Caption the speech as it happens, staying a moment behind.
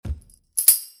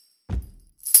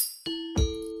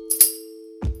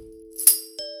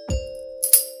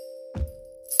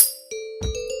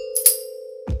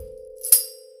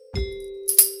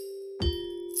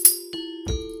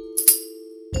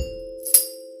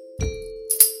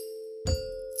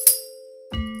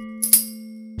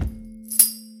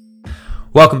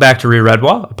Welcome back to Read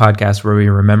Redwall, a podcast where we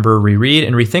remember, reread,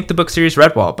 and rethink the book series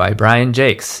Redwall by Brian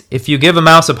Jakes. If you give a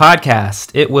mouse a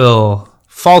podcast, it will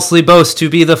falsely boast to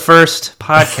be the first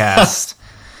podcast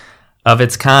of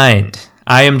its kind.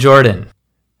 I am Jordan.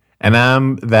 And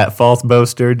I'm that false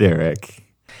boaster, Derek.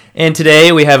 And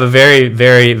today we have a very,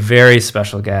 very, very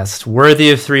special guest,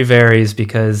 worthy of three varies,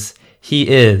 because he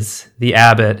is the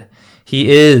abbot. He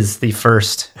is the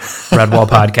first Redwall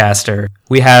podcaster.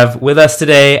 We have with us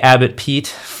today Abbot Pete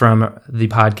from the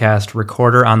podcast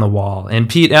Recorder on the Wall. And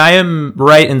Pete, I am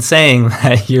right in saying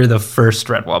that you're the first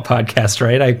Redwall podcast,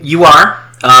 right? You are.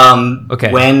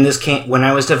 Okay. When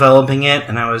I was developing it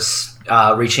and I was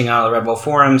reaching out on the Redwall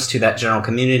forums to that general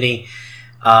community,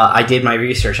 I did my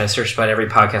research. I searched about every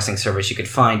podcasting service you could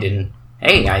find, and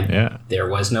there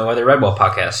was no other Redwall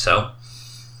podcast, so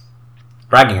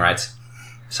bragging rights.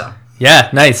 So. Yeah,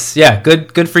 nice. Yeah,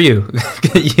 good for you.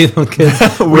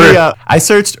 I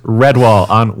searched Redwall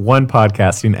on one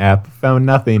podcasting app, found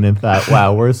nothing, and thought,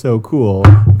 wow, we're so cool.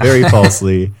 Very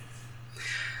falsely.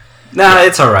 Nah,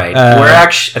 it's all right.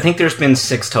 I think there's been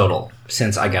 6 total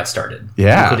since I got started.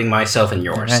 Yeah. Including myself and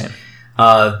yours.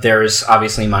 Right. There's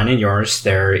obviously mine and yours.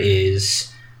 There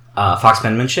is Fox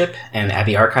Penmanship and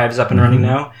Abbey Archives up and running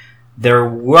now. There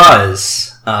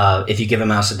was, If You Give a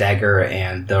Mouse a Dagger,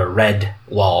 and the Red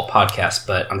Wall podcast,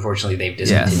 but unfortunately they've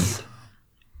discontinued.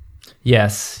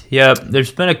 Yes. Yep.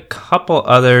 There's been a couple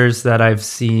others that I've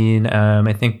seen.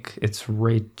 I think it's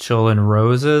Rachel and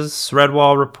Rose's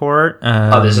Redwall report.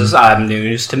 This is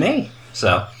news to me.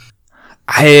 So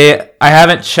I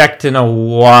haven't checked in a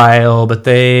while, but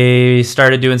they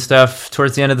started doing stuff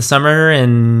towards the end of the summer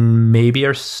and maybe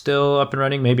are still up and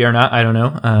running, maybe are not. I don't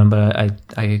know. But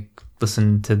I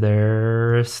listened to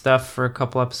their stuff for a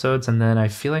couple episodes, and then I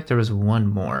feel like there was one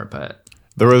more, but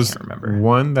there was I can't remember.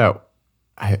 One that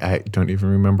I don't even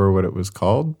remember what it was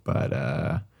called, but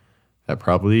that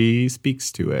probably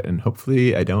speaks to it, and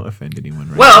hopefully I don't offend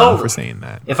anyone now for saying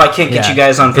that. If I can't get you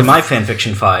guys on for my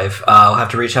Fanfiction 5, I'll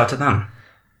have to reach out to them.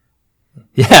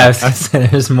 Yeah, I was gonna say,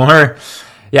 there's more.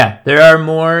 Yeah, there are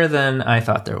more than I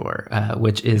thought there were,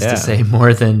 which is to say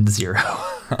more than 0.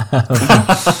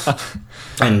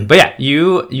 But yeah,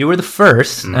 you were the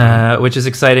first, which is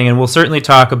exciting, and we'll certainly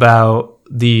talk about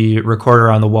the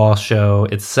Recorder on the Wall show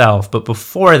itself. But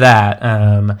before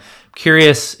that,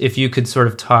 curious if you could sort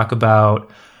of talk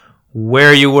about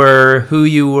where you were, who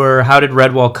you were, how did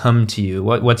Redwall come to you?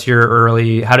 What's your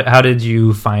early? How did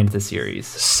you find the series?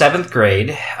 7th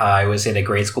grade, I was at a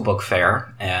grade school book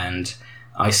fair, and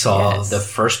I saw the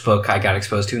first book I got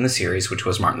exposed to in the series, which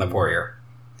was Martin the Warrior.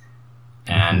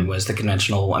 And was the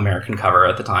conventional American cover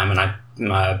at the time. And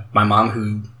my mom,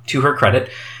 who, to her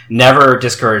credit, never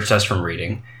discouraged us from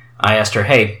reading. I asked her,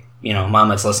 hey, Mom,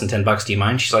 let's listen, $10, do you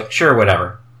mind? She's like, sure,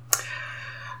 whatever.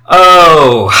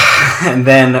 Oh, and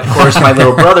then, of course, my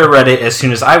little brother read it as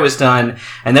soon as I was done.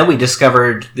 And then we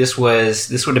discovered this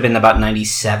would have been about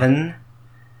 97.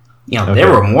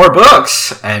 There were more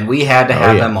books, and we had to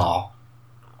have them all.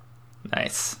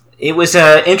 Nice. It was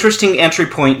an interesting entry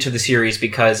point to the series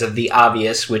because of the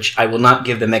obvious, which I will not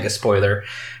give the mega spoiler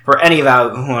for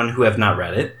anyone who have not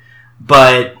read it.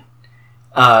 But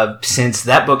since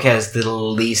that book has the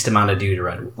least amount to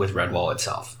do with Redwall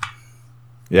itself.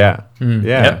 Yeah.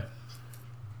 Yeah. Yep.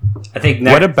 I think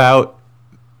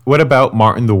what about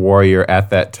Martin the Warrior at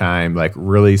that time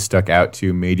really stuck out to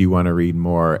you, made you want to read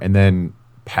more, and then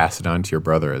pass it on to your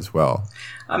brother as well?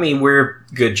 I mean, we're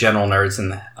good general nerds,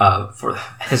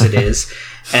 as it is,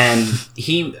 and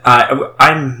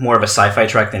I'm more of a sci-fi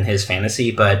track than his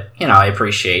fantasy, but I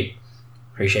appreciate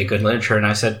good literature, and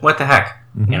I said, what the heck,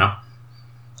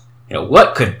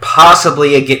 what could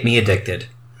possibly get me addicted?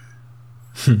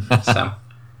 So,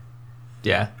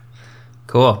 yeah,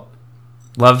 cool.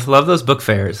 Love those book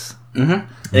fairs.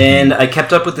 Mm-hmm. And I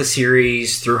kept up with the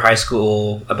series through high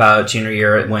school. About junior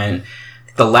year, when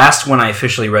the last one I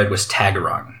officially read was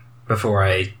Tagarong before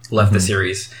I left the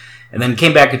series, and then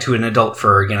came back into an adult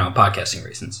for podcasting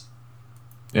reasons.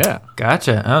 Yeah,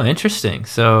 gotcha. Oh, interesting.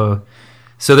 So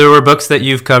there were books that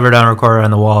you've covered on Recorder on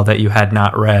the Wall that you had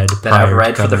not read that I've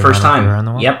read for the first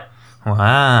time. Yep.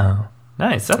 Wow.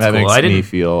 Nice. That's that cool. Makes me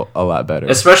feel a lot better,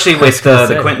 especially with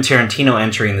the Quentin Tarantino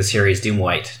entry in the series, Doom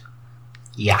White.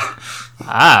 Yeah.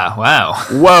 Ah, wow.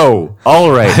 Whoa.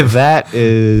 All right. That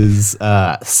is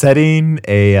setting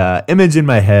a image in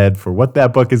my head for what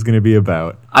that book is going to be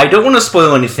about. I don't want to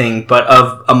spoil anything, but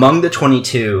among the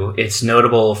 22, it's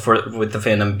notable with the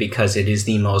fandom because it is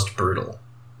the most brutal.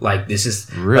 This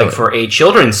is really? For a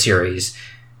children's series.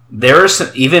 There's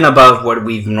some, even above what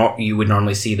you would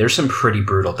normally see. There's some pretty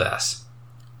brutal deaths.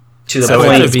 To the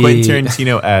point it's Quentin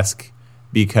Tarantino-esque.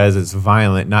 because it's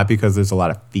violent, not because there's a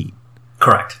lot of feet.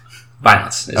 Correct.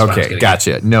 Violence. Is okay,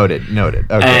 gotcha. Noted. Okay,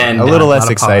 and, a little less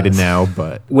excited now,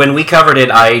 but when we covered it,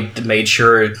 I made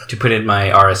sure to put in my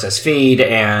RSS feed,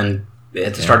 and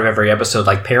at the start of every episode,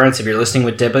 like, parents, if you're listening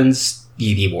with Dibbins,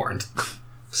 you be warned.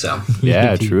 So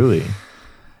yeah, truly.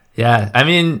 Yeah, I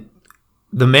mean,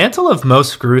 the mantle of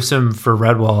most gruesome for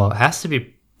Redwall has to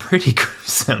be pretty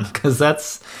gruesome, because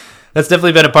that's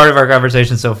definitely been a part of our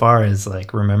conversation so far, is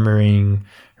like remembering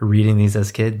reading these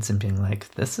as kids and being like,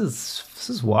 this is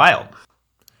wild.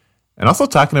 And also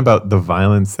talking about the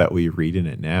violence that we read in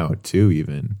it now too,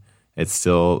 even. It's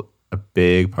still a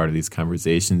big part of these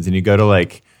conversations. And you go to,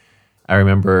 like, I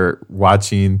remember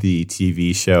watching the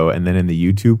TV show, and then in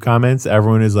the YouTube comments,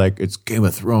 everyone is like, it's Game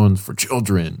of Thrones for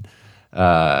children.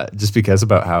 Just because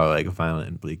about how, like, violent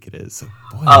and bleak it is. So,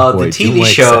 the TV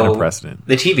show,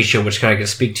 the TV show, which I can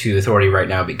speak to authority right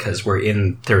now because we're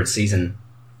in third season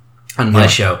on my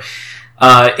show.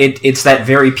 It's that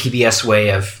very PBS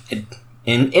way of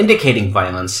indicating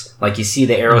violence. Like, you see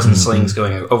the arrows and slings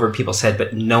going over people's head,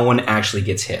 but no one actually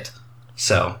gets hit.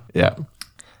 So yeah.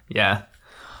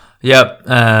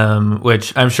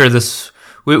 Which I'm sure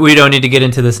we don't need to get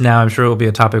into this now. I'm sure it will be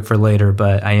a topic for later,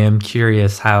 but I am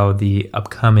curious how the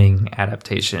upcoming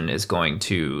adaptation is going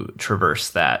to traverse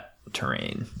that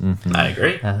terrain. Mm-hmm. I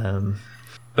agree.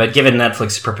 But given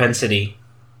Netflix's propensity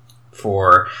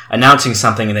for announcing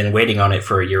something and then waiting on it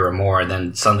for a year or more, and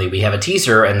then suddenly we have a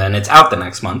teaser and then it's out the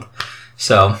next month.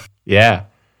 So yeah,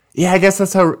 I guess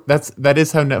that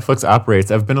is how Netflix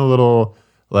operates. I've been a little,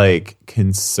 like,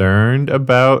 concerned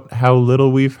about how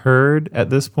little we've heard at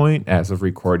this point as of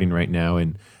recording right now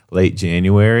in late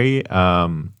January.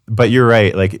 But you're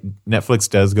right. Like, Netflix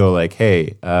does go like,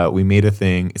 hey, we made a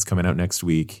thing. It's coming out next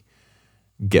week.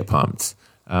 Get pumped.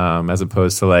 As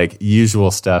opposed to, like, usual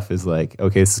stuff is like,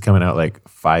 okay, this is coming out like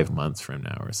 5 months from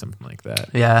now or something like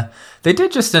that. Yeah. They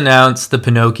did just announce the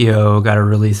Pinocchio got a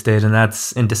release date, and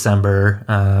that's in December.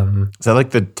 Is that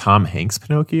like the Tom Hanks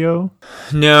Pinocchio?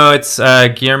 No, it's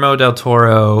Guillermo del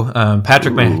Toro.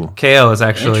 Patrick McHale is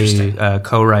actually a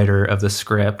co-writer of the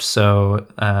script. So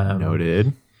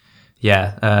noted.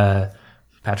 Yeah.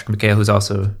 Patrick McHale, who's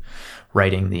also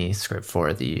writing the script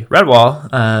for the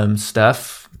Redwall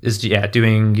stuff, is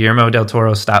doing Guillermo del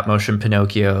Toro stop motion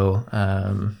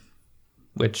Pinocchio,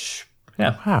 which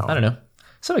wow. I don't know,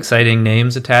 some exciting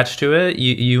names attached to it.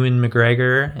 Ewan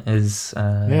McGregor is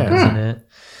in it.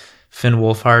 Finn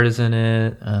Wolfhard is in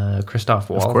it.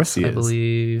 Christoph Waltz, of course he is. I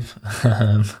believe.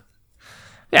 I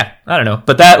don't know,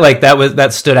 but that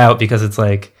stood out because it's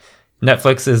like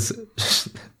Netflix is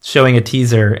showing a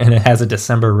teaser and it has a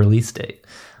December release date.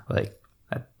 Like,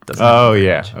 that doesn't. Oh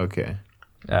yeah, okay.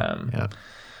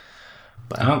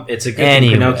 But it's a good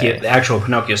thing the actual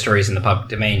Pinocchio story is in the public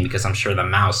domain, because I'm sure the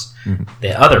mouse,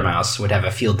 the other mouse, would have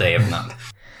a field day if not.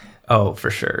 Oh,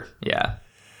 for sure. Yeah.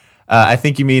 I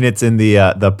think you mean it's in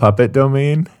the puppet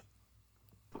domain.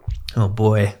 Oh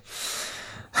boy.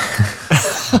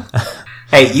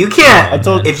 Hey, you can't.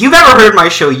 If you've ever heard my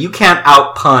show, you can't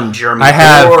out-pun Jeremy. I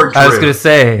have. I was going to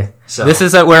say. So. This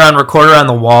is where on Recorder on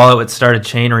the Wall it would start a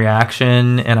chain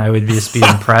reaction, and I would just be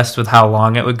impressed with how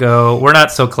long it would go. We're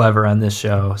not so clever on this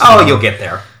show. So. Oh, you'll get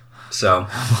there. So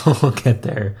we'll get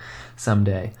there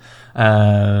someday.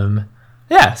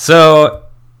 So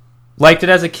liked it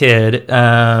as a kid.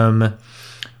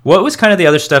 What was kind of the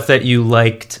other stuff that you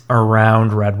liked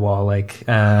around Redwall? Like,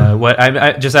 what?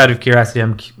 I just out of curiosity,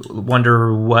 I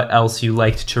wonder what else you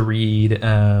liked to read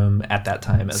at that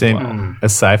time as well. A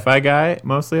sci-fi guy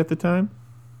mostly at the time.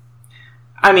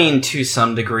 I mean, to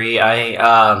some degree,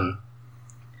 I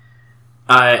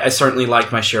certainly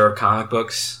liked my share of comic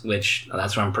books, which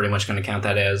that's what I'm pretty much going to count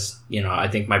that as. You know, I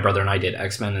think my brother and I did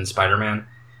X-Men and Spider-Man.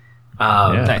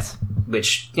 Nice.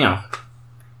 Which, you know,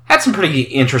 had some pretty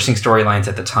interesting storylines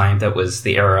at the time. That was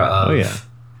the era of...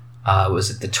 was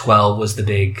it the 12 was the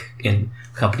big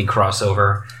in-company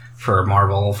crossover for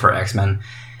Marvel, for X-Men.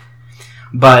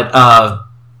 But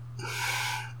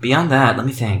beyond that, let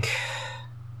me think.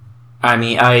 I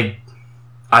mean,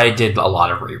 I did a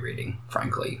lot of rereading,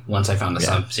 frankly. Once I found a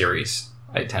sub-series,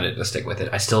 I tended to stick with it.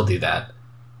 I still do that.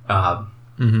 So,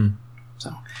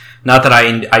 not that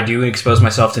I do expose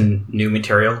myself to new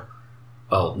material.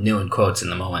 Well, new in quotes in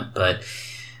the moment, but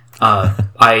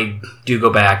I do go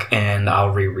back and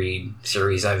I'll reread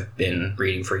series I've been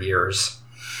reading for years.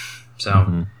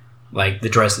 So, like the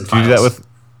Dresden Files.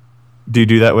 Do you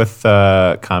do that with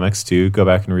comics too? Go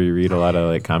back and reread a lot of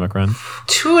like comic runs?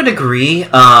 To a degree.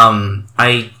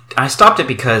 I stopped it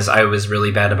because I was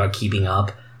really bad about keeping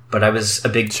up, but I was a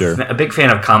big fan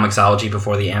of Comixology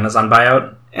before the Amazon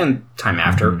buyout and time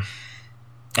after.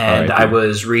 And I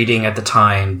was reading at the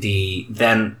time the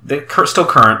still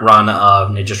current run of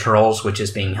Ninja Turtles, which is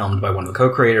being helmed by one of the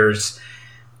co-creators,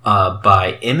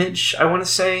 by Image, I want to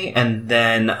say. And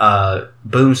then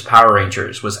Boom's Power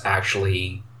Rangers was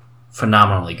actually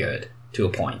phenomenally good to a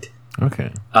point.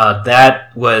 Okay.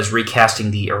 That was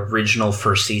recasting the original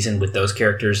first season with those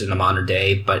characters in the modern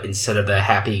day, but instead of the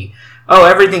happy, oh,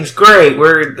 everything's great,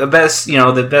 we're the best,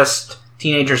 the best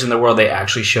teenagers in the world, they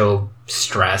actually show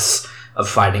stress of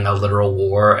fighting a literal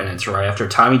war, and it's right after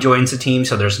Tommy joins the team,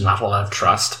 so there's not a lot of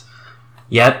trust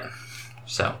yet.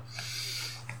 So,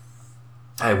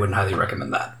 I wouldn't highly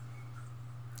recommend that.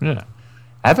 Yeah.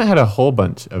 I haven't had a whole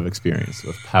bunch of experience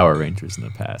with Power Rangers in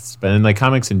the past, but in like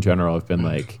comics in general, I've been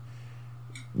like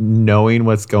knowing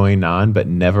what's going on, but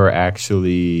never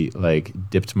actually like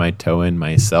dipped my toe in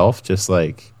myself, just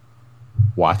like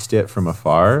watched it from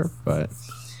afar, but...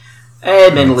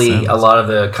 Admittedly, a lot of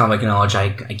the comic knowledge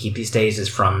I keep these days is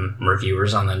from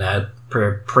reviewers on the net.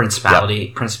 Primarily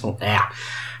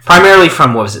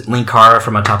from, what was it, Linkara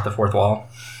from Atop the Fourth Wall.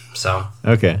 So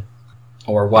okay.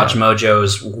 Or Watch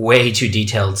Mojo's way too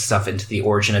detailed stuff into the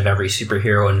origin of every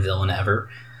superhero and villain ever.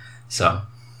 So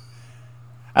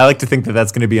I like to think that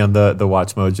that's going to be on the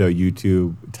Watch Mojo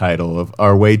YouTube title of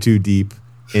our way too deep,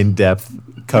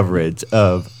 in-depth coverage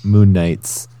of Moon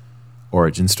Knight's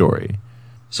origin story.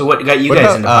 So what got you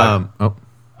guys into podcasting?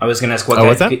 I was going to ask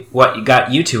what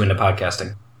got you two into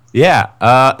podcasting?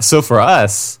 Yeah. So for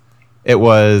us, it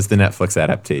was the Netflix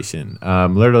adaptation.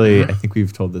 Literally, I think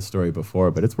we've told this story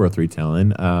before, but it's worth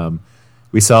retelling.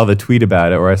 We saw the tweet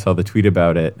about it, or I saw the tweet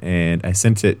about it, and I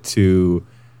sent it to...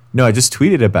 No, I just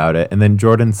tweeted about it, and then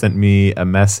Jordan sent me a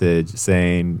message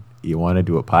saying, you want to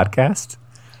do a podcast?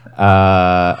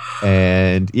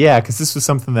 And yeah, because this was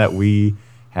something that we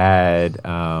had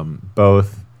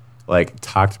both like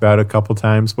talked about a couple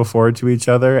times before to each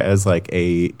other as like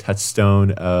a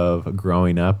touchstone of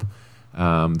growing up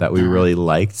that we really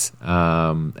liked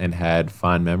and had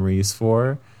fond memories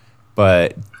for,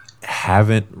 but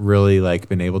haven't really like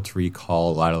been able to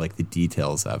recall a lot of like the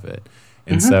details of it.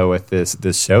 And so with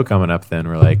this show coming up, then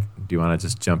we're like, do you want to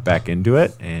just jump back into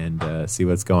it and see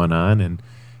what's going on, and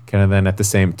kind of then at the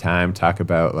same time talk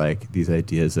about like these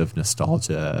ideas of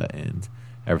nostalgia and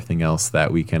everything else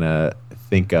that we kind of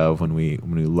think of when we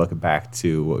look back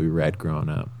to what we read growing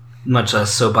up. Much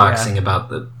less soapboxing about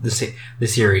the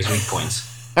series weak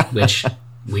points, which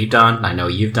we've done. I know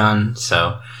you've done.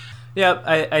 So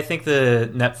yeah, I think the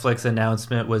Netflix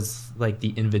announcement was like the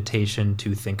invitation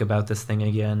to think about this thing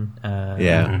again.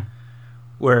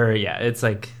 Where it's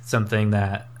like something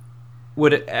that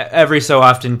would every so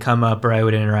often come up, or I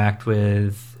would interact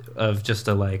with, of just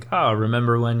a like, oh,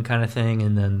 remember when kind of thing.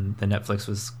 And then the Netflix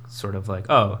was sort of like,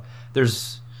 oh,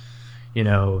 there's,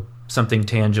 something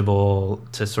tangible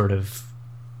to sort of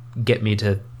get me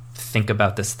to think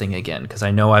about this thing again. Because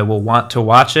I know I will want to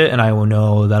watch it, and I will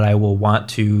know that I will want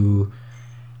to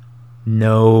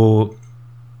know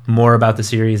more about the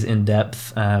series in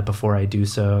depth before I do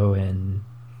so. And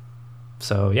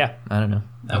so, yeah, I don't know.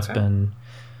 It's been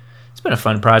a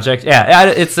fun project. Yeah,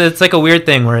 it's like a weird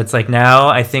thing where it's like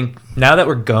now that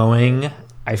we're going,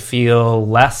 I feel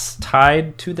less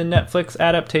tied to the Netflix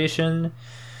adaptation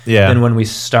than when we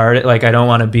started. Like, I don't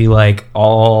want to be like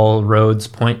all roads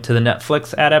point to the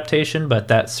Netflix adaptation, but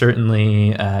that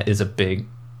certainly is a big...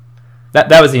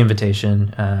 That was the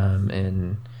invitation,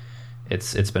 and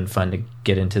it's been fun to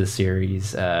get into the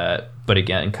series. But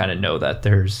again, kind of know that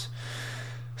there's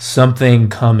something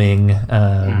coming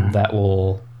that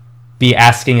will be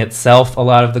asking itself a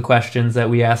lot of the questions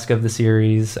that we ask of the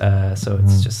series. So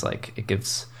it's just like it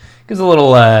gives a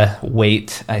little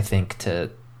weight, I think,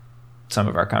 to some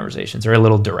of our conversations, or a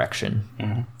little direction.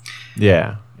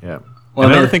 Yeah. Well,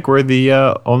 I don't think we're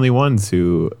the only ones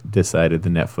who decided the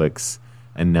Netflix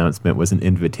announcement was an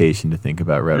invitation to think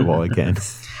about Redwall again.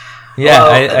 Yeah,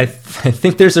 well, I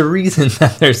think there's a reason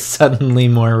that there's suddenly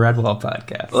more Redwall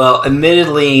podcasts. Well,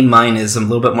 admittedly, mine is a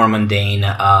little bit more mundane.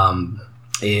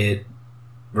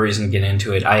 Reason to get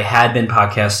into it. I had been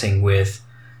podcasting with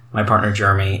my partner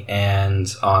Jeremy,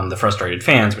 and on the Frustrated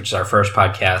Fans, which is our first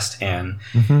podcast, and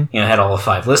had all of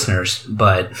 5 listeners.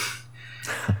 But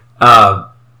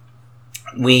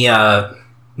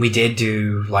we did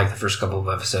do like the first couple of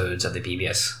episodes of the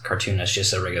PBS cartoon as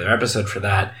just a regular episode for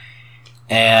that,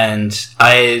 and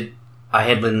I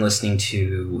had been listening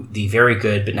to the very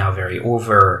good but now very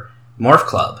over Morph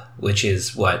Club, which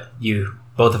is what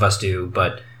both of us do,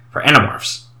 but for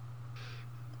Animorphs.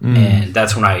 And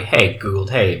that's when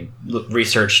I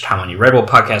researched how many Redwall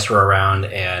podcasts were around,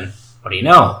 and what do you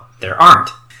know? There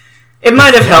aren't. It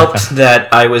might have helped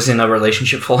that I was in a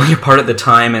relationship falling apart at the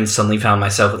time and suddenly found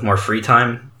myself with more free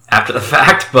time after the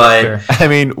fact, but... Sure. I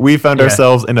mean, we found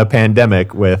ourselves in a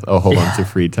pandemic with a whole bunch of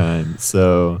free time,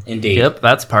 so... Indeed. Yep,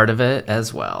 that's part of it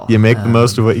as well. You make the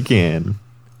most of what you can.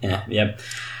 Yeah, yep.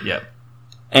 Yep.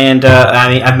 And,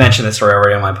 I mean, I've mentioned this story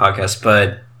already on my podcast,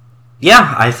 but...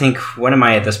 Yeah, I think, what am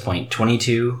I at this point?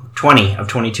 20 of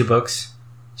 22 books.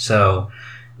 So,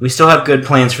 we still have good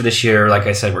plans for this year. Like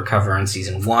I said, we're covering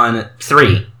season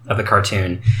 3 of the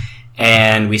cartoon.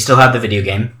 And we still have the video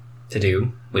game to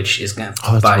do, which is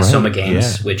by Soma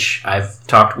Games, which I've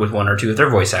talked with one or two of their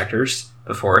voice actors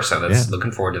before, so that's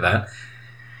looking forward to that.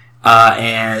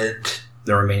 And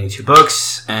the remaining 2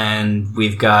 books, and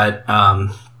we've got,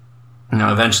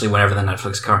 eventually whenever the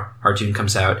Netflix cartoon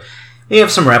comes out, we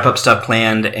have some wrap-up stuff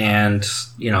planned, and,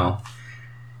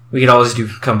 we could always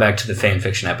come back to the fan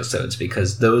fiction episodes,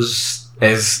 because those,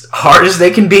 as hard as they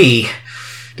can be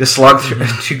to slog through,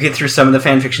 to get through some of the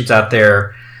fan fictions out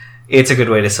there, it's a good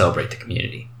way to celebrate the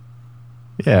community.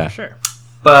 Yeah. Sure.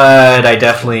 But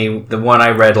the one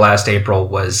I read last April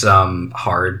was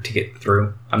hard to get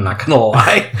through. I'm not going to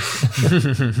lie.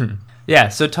 Yeah,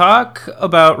 so talk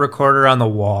about Recorder on the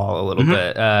Wall a little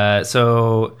bit.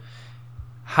 So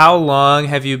how long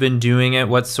have you been doing it?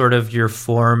 What's sort of your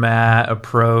format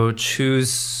approach?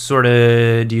 Who's sort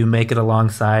of do you make it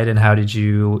alongside, and how do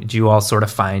you all sort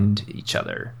of find each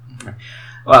other?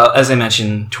 Well, as I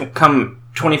mentioned, come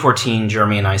 2014,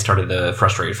 Jeremy and I started the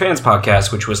Frustrated Fans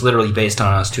podcast, which was literally based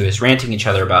on us two as ranting each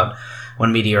other about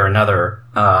one media or another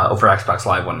over Xbox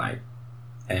Live one night.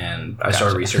 And I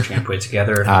started researching and put it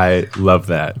together. I love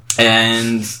that.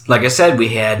 And like I said, we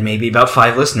had maybe about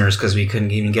 5 listeners because we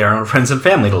couldn't even get our own friends and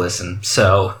family to listen.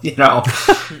 So,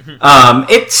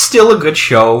 it's still a good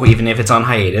show, even if it's on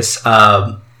hiatus.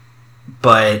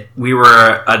 But we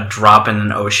were a drop in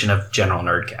an ocean of general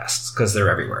nerdcasts because they're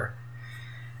everywhere.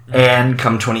 And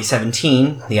come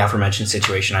 2017, the aforementioned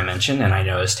situation I mentioned, and I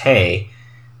noticed, hey,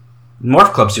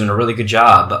 Morph Club's doing a really good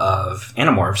job of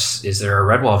Animorphs. Is there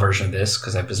a Redwall version of this?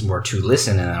 Because I was more to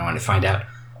listen, and I wanted to find out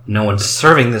no one's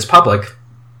serving this public.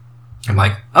 I'm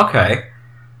like, okay.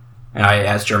 And I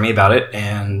asked Jeremy about it,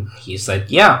 and he's like,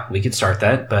 yeah, we could start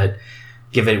that, but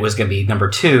given it was going to be number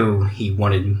 2, he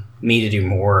wanted me to do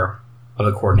more of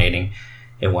the coordinating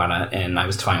and whatnot, and I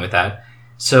was fine with that.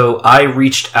 So I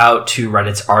reached out to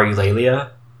Reddit's Are You Lelia?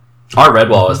 Our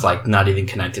Redwall is like not even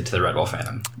connected to the Redwall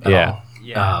fandom at all.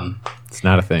 Yeah. It's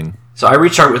not a thing. So I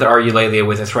reached out with Are You Lelia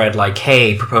with a thread like,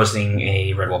 hey, proposing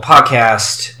a Redwall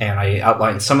podcast, and I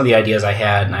outlined some of the ideas I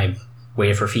had, and I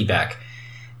waited for feedback.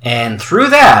 And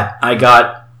through that, I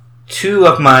got 2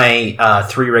 of my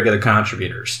 3 regular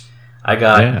contributors. I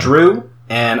got Drew,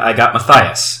 and I got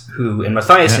Matthias,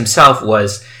 Matthias himself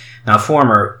was an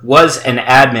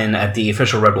admin at the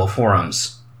official Redwall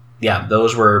forums. Yeah,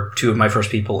 those were 2 of my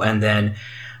first people. And then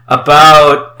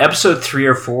about episode 3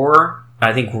 or 4,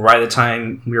 I think right at the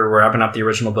time we were wrapping up the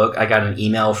original book, I got an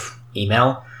email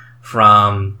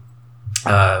from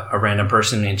a random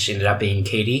person, and she ended up being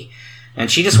Katie. And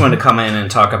she just wanted to come in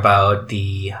and talk about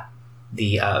the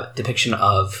depiction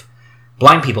of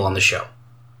blind people on the show.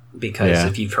 Because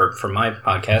if you've heard from my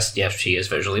podcast, yes, she is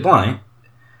visually blind,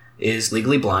 is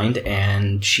legally blind,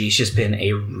 and she's just been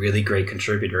a really great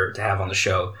contributor to have on the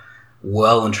show,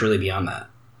 well and truly beyond that.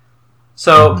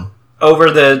 So over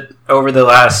the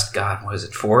last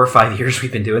 4 or 5 years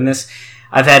we've been doing this,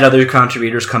 I've had other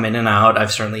contributors come in and out.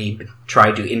 I've certainly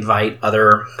tried to invite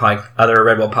other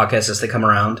Redwall podcasts as they come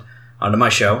around onto my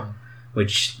show,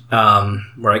 which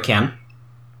where I can.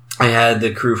 I had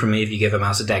the crew from me, If You Give a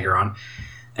Mouse a Dagger, on.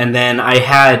 And then I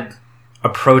had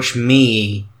approach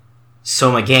me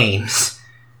Soma Games,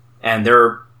 and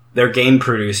their game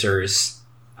producers.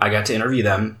 I got to interview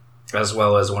them, as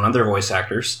well as one of their voice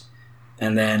actors.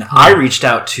 And then I reached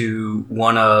out to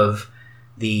one of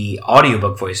the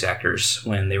audiobook voice actors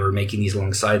when they were making these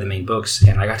alongside the main books,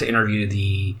 and I got to interview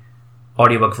the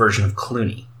audiobook version of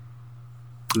Clooney.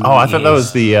 Oh, I thought that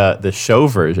was the show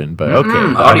version, but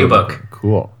okay. Audiobook.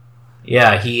 Cool.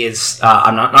 Yeah, he is.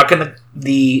 I'm not going to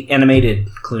the animated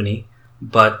Clooney,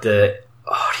 but the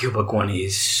audiobook one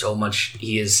is so much.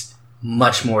 He is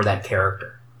much more that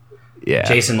character. Yeah.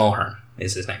 Jason Mulhern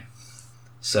is his name.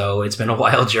 So it's been a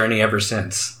wild journey ever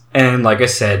since. And like I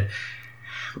said,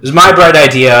 it was my bright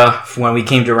idea when we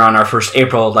came to around our first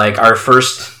April. Like, our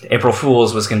first April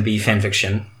Fools was going to be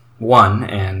fanfiction 1,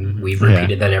 and we've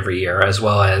repeated that every year, as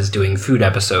well as doing food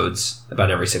episodes about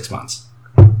every 6 months.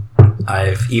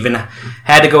 I've even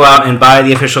had to go out and buy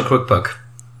the official cookbook.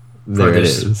 There it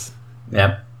is.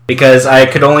 Yep. Because I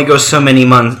could only go so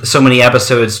many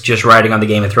episodes just writing on the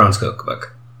Game of Thrones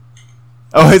cookbook.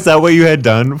 Oh, is that what you had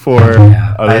done for?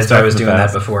 Yeah, I was doing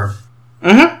that before.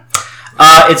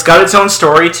 It's got its own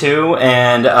story too,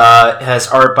 and has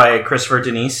art by Christopher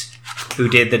Denise, who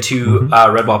did the two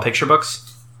Redwall picture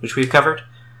books, which we've covered,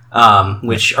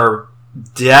 which are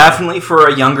definitely for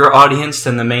a younger audience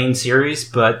than the main series,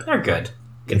 but they're good.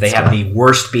 They have the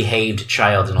worst behaved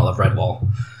child in all of Redwall.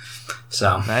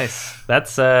 So nice.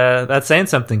 That's saying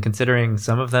something, considering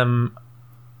some of them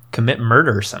commit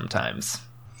murder sometimes.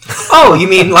 Oh, you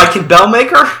mean like in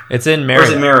Bellmaker? It's in Mariel. Or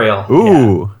is it Mariel?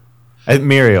 Ooh,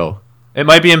 Mariel. It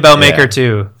might be in Bellmaker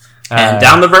too. And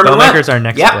Down the Vermin Web. Bellmaker's our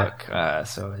next book.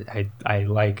 So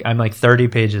I'm like 30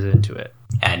 pages into it.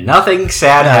 And nothing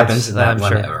sad happens in that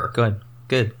one ever. Good.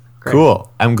 Great.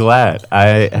 Cool. I'm glad.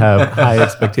 I have high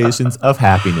expectations of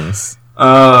happiness.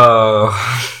 Oh.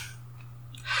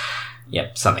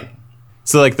 Yep, something.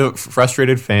 So, like, the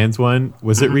Frustrated Fans one,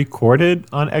 was it recorded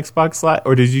on Xbox Live?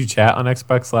 Or did you chat on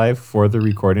Xbox Live for the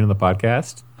recording of the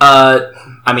podcast?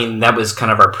 I mean, that was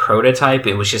kind of our prototype.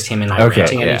 It was just him and I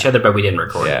ranting at each other, but we didn't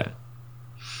record it.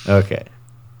 Okay.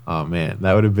 Oh, man.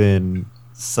 That would have been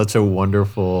such a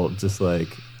wonderful, just, like,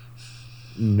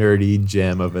 nerdy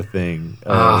gem of a thing.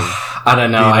 I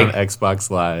don't know. On Xbox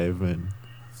Live and...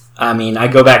 I mean, I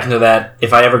go back into that.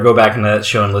 If I ever go back into that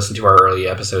show and listen to our early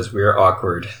episodes, we're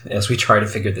awkward as we try to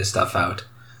figure this stuff out.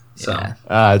 So,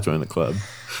 join the club.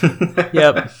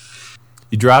 Yep.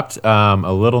 You dropped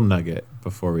a little nugget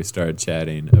before we started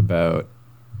chatting about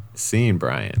seeing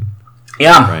Brian.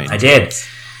 Yeah, Brian. I did.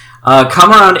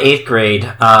 Come around 8th grade,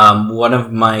 one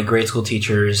of my grade school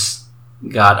teachers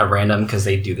got a random, because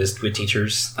they do this with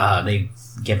teachers. They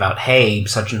give out, hey,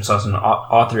 such and such an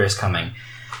author is coming,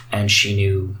 and she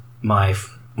knew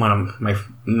myself,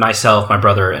 my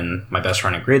brother, and my best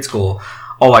friend in grade school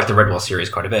all liked the Redwall series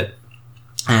quite a bit.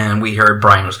 And we heard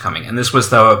Brian was coming. And this was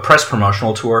the press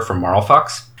promotional tour from Marl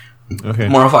Fox. Okay.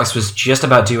 Marl Fox was just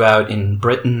about due out in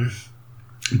Britain,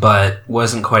 but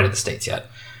wasn't quite at the States yet.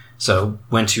 So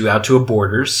went out to a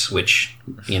Borders, which,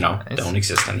 don't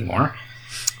exist anymore.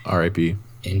 R.I.P.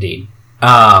 Indeed.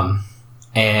 And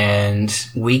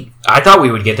I thought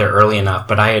we would get there early enough,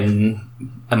 but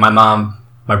my mom,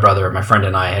 my brother, my friend,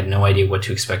 and I had no idea what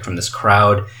to expect from this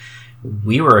crowd.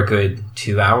 We were a good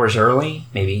 2 hours early,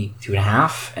 maybe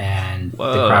 2.5, and the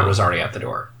crowd was already out the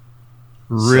door.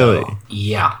 Really? So,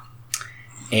 yeah.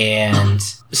 And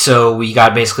so we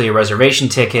got basically a reservation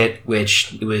ticket,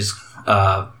 which was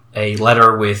a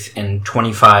letter within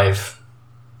 25.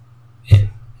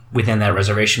 Within that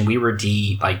reservation, we were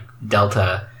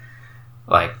Delta,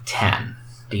 10,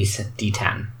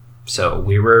 D10. So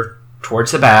we were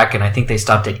towards the back, and I think they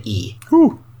stopped at E.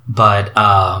 Whew. But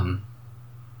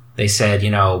they said,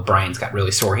 Brian's got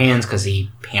really sore hands because he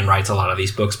handwrites a lot of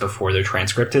these books before they're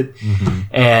transcripted. Mm-hmm.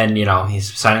 And,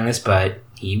 he's signing this, but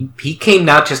he came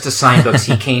not just to sign books,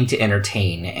 he came to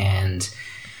entertain. And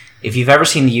if you've ever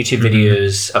seen the YouTube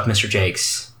videos of Mr.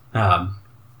 Jakes,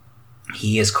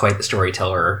 he is quite the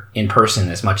storyteller in person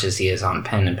as much as he is on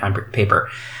pen and paper.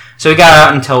 So he got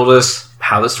out and told us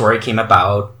how the story came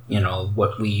about,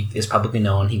 what is publicly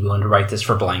known. He wanted to write this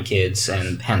for blind kids,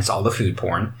 and hence all the food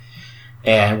porn,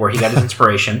 and where he got his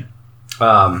inspiration.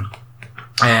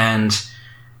 And,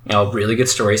 really good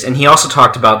stories. And he also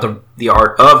talked about the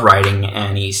art of writing,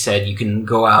 and he said you can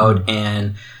go out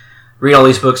and read all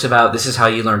these books about this is how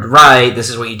you learn to write, this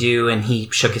is what you do, and he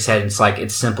shook his head, and it's like,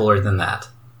 it's simpler than that.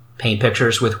 Paint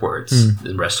pictures with words.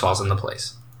 The rest falls into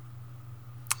place.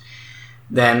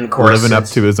 Then, of course... Living up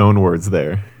to his own words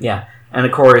there. Yeah. And,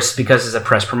 of course, because it's a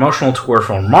press promotional tour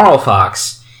from Marl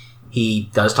Fox,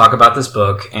 he does talk about this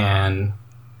book and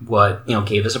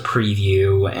gave us a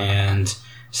preview and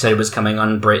said it was coming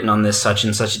on Britain on this such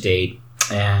and such date.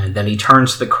 And then he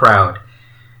turns to the crowd.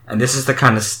 And this is the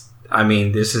kind of...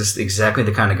 this is exactly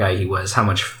the kind of guy he was, how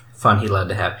much fun he loved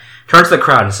to have. Turns to the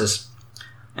crowd and says...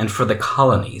 And for the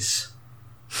colonies,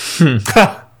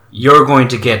 you're going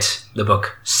to get the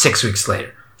book 6 weeks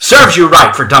later. Serves you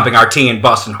right for dumping our tea in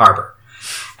Boston Harbor.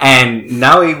 And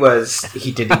now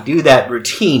he didn't do that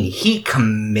routine. He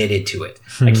committed to it.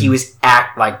 Like he was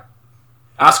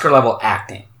Oscar level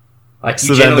acting. Like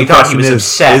you genuinely thought he was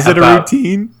upset. Is it a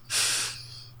routine?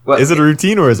 Is it a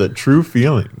routine or is it true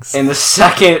feelings? In the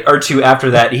second or two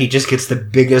after that, he just gets the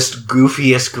biggest,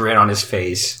 goofiest grin on his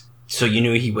face. So you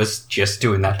knew he was just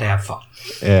doing that to have fun.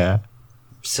 Yeah.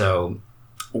 So,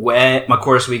 of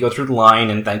course, we go through the line,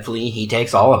 and thankfully he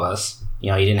takes all of us. He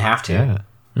didn't have to. Yeah.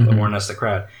 Mm-hmm. Warn us, the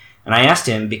crowd. And I asked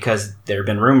him, because there have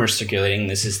been rumors circulating,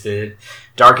 this is the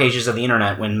dark ages of the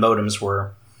internet when modems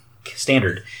were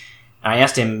standard. I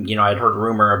asked him, I'd heard a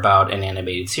rumor about an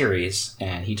animated series,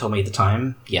 and he told me at the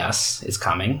time, yes, it's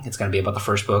coming. It's going to be about the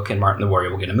first book, and Martin the Warrior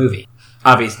will get a movie.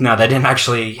 Obviously, now that didn't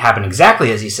actually happen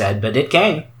exactly as he said, but it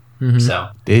came. Mm-hmm. So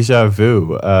deja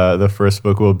vu. The first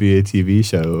book will be a TV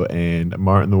show, and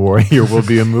Martin the Warrior will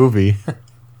be a movie.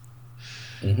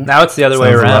 Mm-hmm. Now it's the other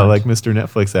way around. A lot like Mr.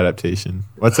 Netflix adaptation.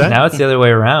 What's that? Now it's the other way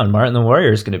around. Martin the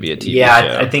Warrior is going to be a TV show.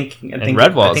 Yeah, I think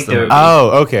Redwall's the movie.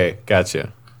 Oh, okay,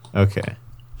 gotcha. Okay.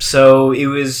 So it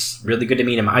was really good to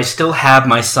meet him. I still have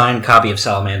my signed copy of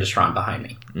Salamandastron behind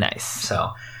me. Nice.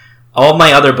 So all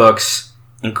my other books,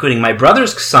 including my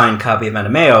brother's signed copy of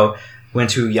Manomeo,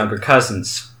 went to younger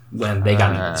cousins when they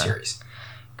got into the series.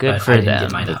 Good but for them.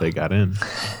 That they got in.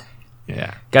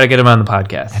 Yeah. Got to get them on the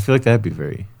podcast. I feel like that'd be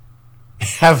very...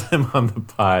 Have them on the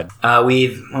pod. What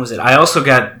was it? I also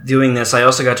got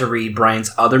to read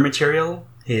Brian's other material,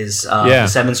 his The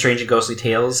Seven Strange and Ghostly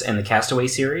Tales and the Castaway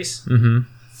series. Mm-hmm.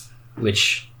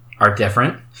 Which are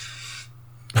different.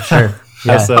 Sure.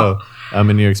 Yeah. So,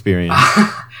 in your experience.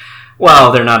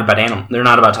 Well, they're not about They're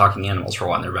not about talking animals, for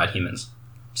one. They're about humans.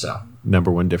 So,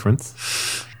 number one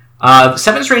difference.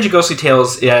 Seven Strange and Ghostly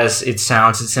Tales, as it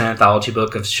sounds, it's an anthology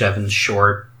book of 7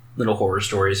 short little horror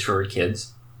stories for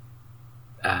kids.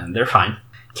 And they're fine.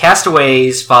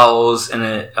 Castaways follows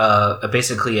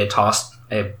basically a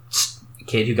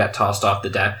kid who got tossed off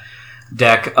the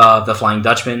deck of the Flying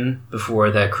Dutchman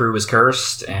before the crew was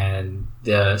cursed, and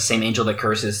the same angel that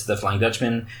curses the Flying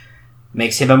Dutchman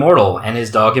makes him immortal and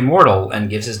his dog immortal, and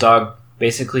gives his dog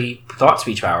basically thought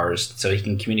speech powers so he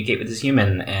can communicate with his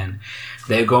human, and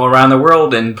they go around the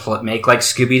world and make like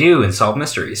Scooby-Doo and solve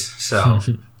mysteries. So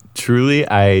truly,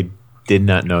 I did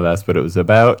not know that's what it was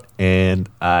about, and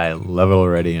I love it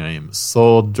already. I am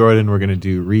sold. Jordan, we're going to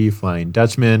do Flying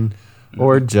Dutchman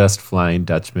or just Flying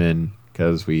Dutchman,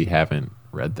 because we haven't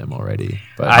read them already.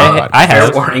 But I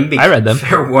have. I read them.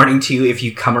 Fair warning to you, if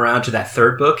you come around to that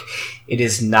third book, it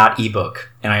is not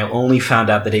ebook. And I only found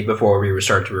out the day before we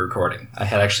started recording. I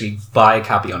had actually buy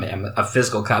a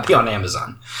physical copy on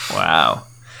Amazon. Wow.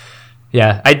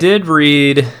 Yeah, I did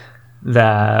read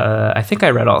that. I think I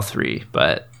read all 3,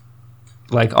 but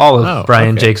like all of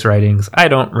Brian Jake's writings, I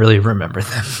don't really remember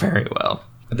them very well.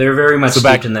 They're very much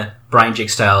steeped in the Brian Jake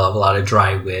style of a lot of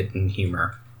dry wit and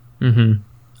humor. Mm-hmm.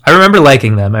 I remember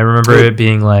liking them. I remember it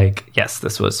being like, yes,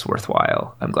 this was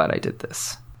worthwhile. I'm glad I did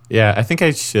this. Yeah, I think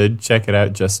I should check it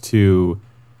out just to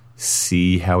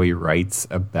see how he writes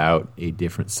about a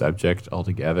different subject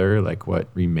altogether. Like, what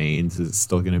remains? Is it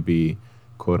still going to be,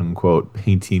 quote unquote,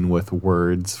 painting with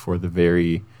words for the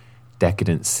very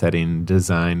decadent setting,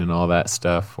 design, and all that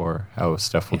stuff, or how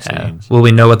stuff will change? Will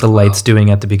we know what the light's doing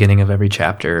at the beginning of every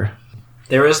chapter?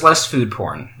 There is less food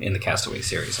porn in the Castaway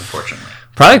series, unfortunately.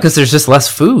 Probably because there's just less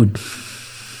food.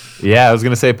 Yeah, I was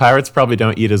going to say pirates probably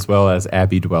don't eat as well as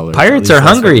Abbey dwellers. Pirates are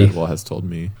hungry. Redwall has told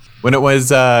me. When it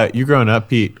was you growing up,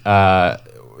 Pete, the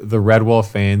Redwall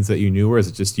fans that you knew, or is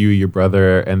it just you, your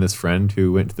brother, and this friend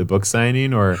who went to the book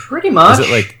signing? Or pretty much. Was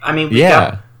it like,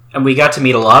 we got to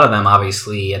meet a lot of them,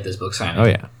 obviously, at this book signing. Oh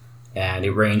yeah, and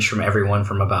it ranged from everyone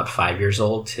from about 5 years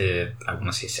old to, I want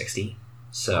to say, 60.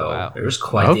 So there was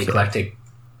quite the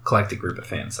eclectic group of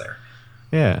fans there.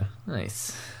 Yeah.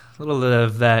 Nice. A little bit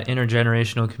of that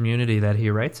intergenerational community that he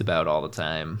writes about all the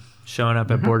time, showing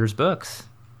up at Borders Books.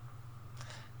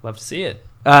 Love to see it.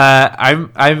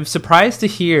 I'm surprised to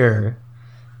hear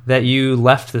that you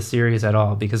left the series at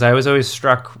all, because I was always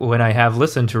struck when I have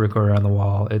listened to Recorder on the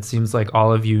Wall. It seems like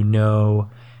all of you know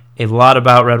a lot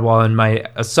about Redwall, and my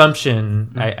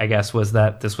assumption, I guess, was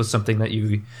that this was something that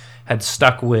you had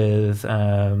stuck with,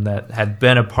 that had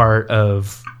been a part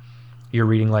of your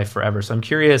reading life forever. So I'm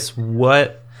curious,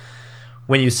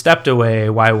 when you stepped away,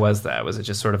 why was that? Was it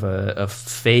just sort of a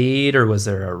fade, or was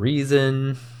there a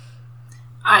reason?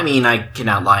 I mean, I can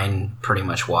outline pretty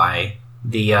much why.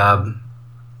 The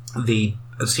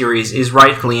series is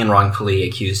rightfully and wrongfully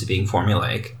accused of being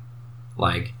formulaic.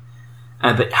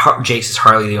 But Jake's is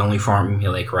hardly the only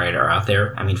formulaic writer out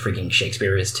there. I mean, freaking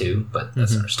Shakespeare is too, but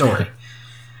that's another story.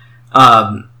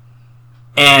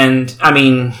 And, I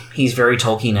mean, he's very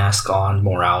Tolkien-esque on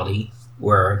morality,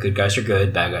 where good guys are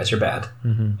good, bad guys are bad.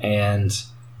 Mm-hmm. And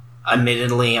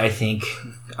admittedly,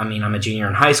 I'm a junior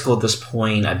in high school at this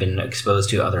point. I've been exposed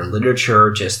to other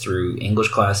literature just through English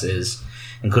classes,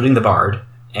 including The Bard.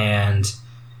 And,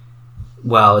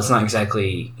 well, it's not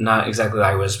exactly that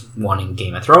I was wanting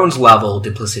Game of Thrones level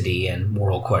duplicity and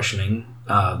moral questioning.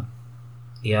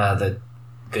 The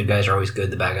good guys are always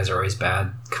good, the bad guys are always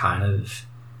bad, kind of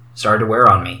started to wear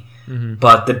on me. Mm-hmm.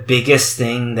 But the biggest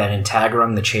thing that in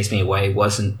Tagarum that chased me away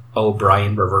wasn't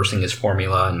O'Brien reversing his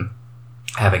formula and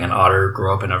having an otter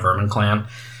grow up in a vermin clan.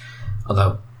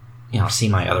 although, see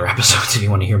my other episodes if you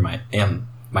want to hear my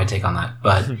take on that.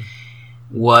 But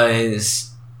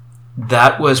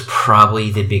that was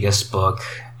probably the biggest book,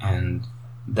 and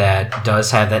that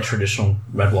does have that traditional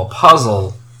Redwall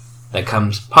puzzle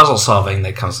puzzle solving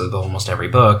that comes with almost every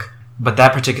book. But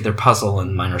that particular puzzle,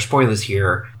 and minor spoilers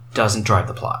here, doesn't drive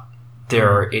the plot.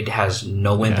 It has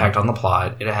no impact on the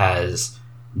plot. It has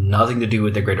nothing to do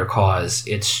with the greater cause.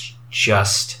 It's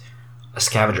just a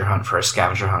scavenger hunt for a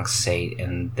scavenger hunt's sake,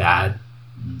 and that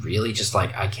really just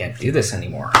I can't do this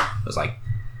anymore. It was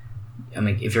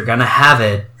if you're gonna have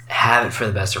it for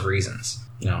the best of reasons.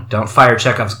 Don't fire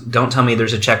Chekhov's. Don't tell me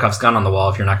there's a Chekhov's gun on the wall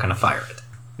if you're not gonna fire it.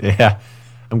 Yeah,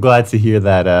 I'm glad to hear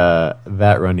that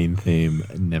that running theme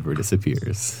never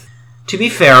disappears. To be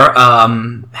fair,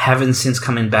 having since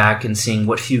coming back and seeing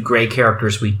what few gray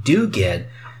characters we do get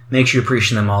makes you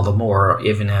appreciate them all the more,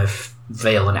 even if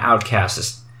Vale and Outcast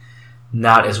is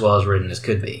not as well as written as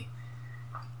could be.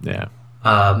 Yeah.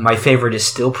 My favorite is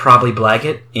still probably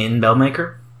Blaggett in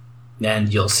Bellmaker,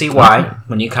 and you'll see why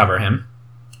when you cover him.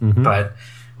 Mm-hmm. But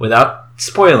without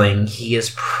spoiling, he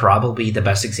is probably the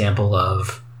best example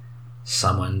of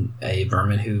a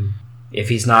vermin who, if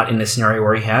he's not in a scenario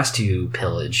where he has to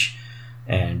pillage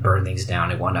and burn things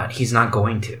down and whatnot, he's not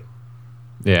going to.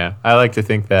 Yeah, I like to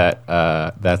think that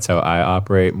that's how I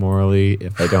operate morally.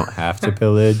 If I don't have to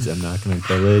pillage, I'm not going to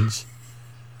pillage.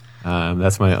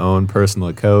 That's my own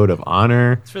personal code of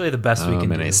honor. It's really the best we can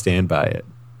do. And I stand by it.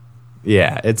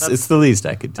 Yeah, it's the least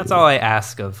I could do. That's all I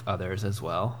ask of others as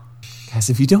well. Guys,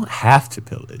 if you don't have to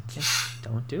pillage, just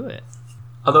don't do it.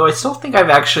 Although I still think I've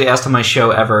actually asked on my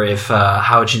show ever if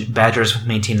how badgers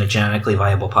maintain a genetically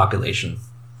viable population,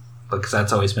 because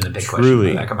that's always been a big question in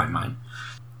the back of my mind.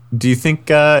 Do you think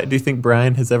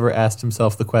Brian has ever asked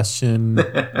himself the question?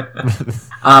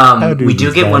 We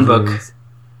do get one book.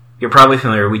 You're probably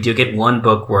familiar. We do get one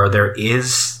book where there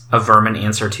is a vermin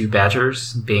answer to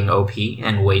badgers being OP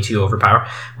and way too overpowered,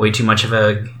 way too much of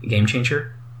a game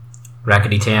changer.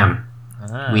 Rackety Tam.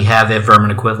 We have a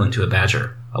vermin equivalent to a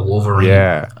badger, a wolverine.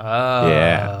 Yeah. Oh,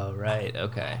 yeah. Right.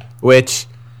 Okay. Which,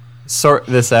 sort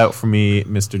this out for me,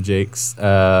 Mr. Jakes.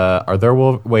 Are there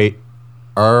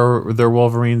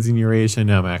Wolverines in Eurasia?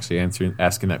 No, I'm actually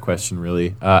asking that question,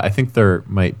 really. I think there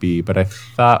might be, but I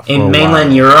thought in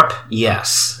mainland Europe,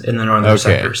 yes, in the northern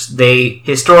sectors. They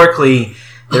historically,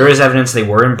 there is evidence they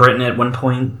were in Britain at one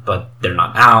point, but they're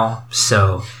not now.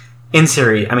 So, in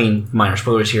theory, I mean, minor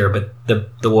spoilers here, but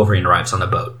the Wolverine arrives on a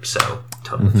boat, so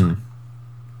totally fine.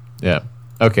 Yeah.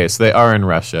 Okay, so they are in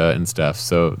Russia and stuff.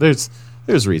 So there's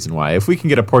reason why. If we can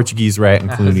get a Portuguese rat in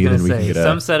Clooney, then we can get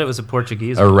some said it was a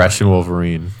Portuguese Russian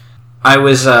Wolverine. I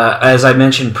was, as I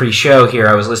mentioned pre-show here,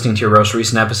 I was listening to your most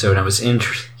recent episode, and I was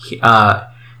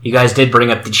you guys did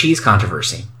bring up the cheese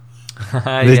controversy.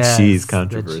 The cheese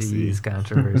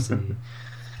controversy.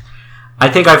 I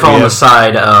think I fall on the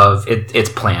side of it's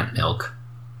plant milk.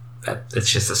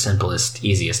 It's just the simplest,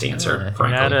 easiest answer,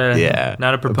 frankly.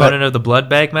 Not a proponent of the blood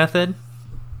bag method?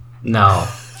 No,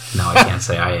 I can't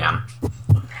say I am.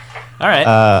 All right.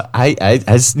 I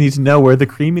just need to know where the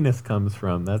creaminess comes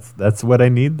from. That's what I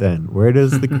need then. Where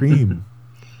does the cream?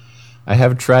 I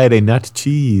have tried a nut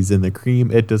cheese, and the cream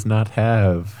it does not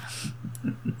have.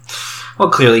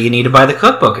 Well, clearly you need to buy the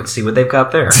cookbook and see what they've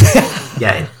got there.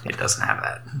 Yeah, it doesn't have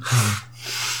that.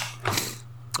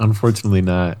 Unfortunately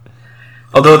not.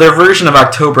 Although their version of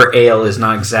October Ale is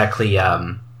not exactly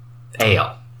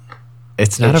ale.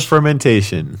 It's not a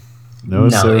fermentation. No,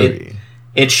 sorry.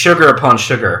 It's sugar upon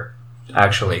sugar,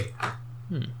 actually.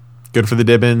 Good for the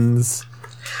Dibbins.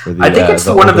 I think it's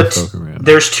one of the...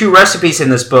 There's 2 recipes in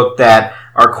this book that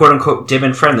are quote-unquote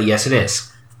Dibbin friendly. Yes, it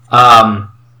is.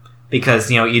 Because,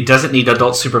 it doesn't need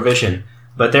adult supervision.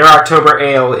 But their October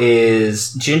Ale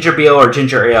is ginger beer or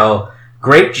ginger ale,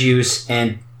 grape juice,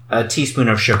 and a teaspoon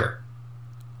of sugar.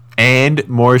 And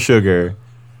more sugar.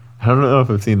 I don't know if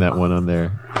I've seen that one on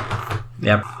there.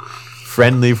 Yep.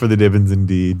 Friendly for the Dibbins,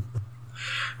 indeed.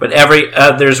 But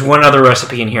there's one other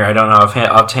recipe in here I don't know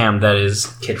offhand that is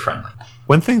kid-friendly.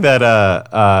 One thing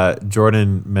that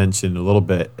Jordan mentioned a little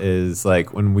bit is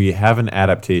like when we have an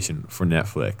adaptation for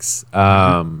Netflix,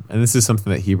 and this is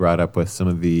something that he brought up with some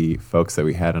of the folks that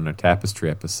we had on our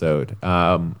Tapestry episode.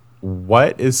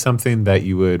 What is something that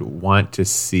you would want to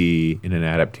see in an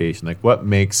adaptation? Like, what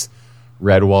makes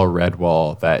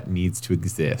Redwall that needs to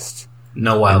exist in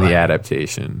the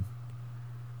adaptation?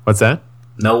 What's that?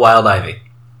 No Wild Ivy.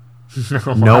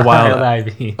 No Wild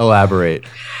Ivy. Elaborate.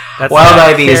 That's Wild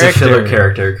Ivy is a filler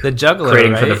character. The juggler,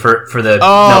 creating right? for the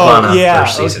Nelvana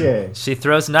first season. Okay. She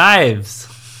throws knives.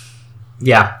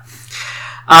 Yeah.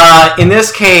 In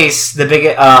this case, the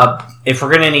big if we're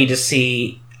going to need to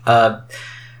see we're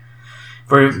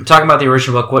talking about the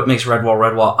original book, what makes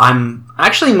Redwall. I'm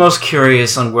actually most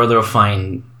curious on where they're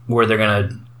going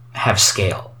to have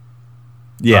scale.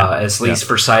 Yeah. At least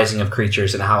for sizing of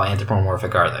creatures and how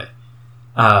anthropomorphic are they.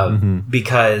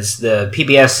 Because the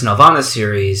PBS Nelvana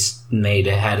series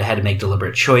had to make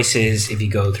deliberate choices. If you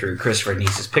go through Christopher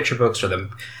Neese's picture books or the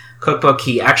cookbook,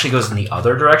 he actually goes in the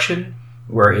other direction,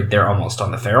 where they're almost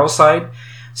on the feral side.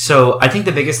 So I think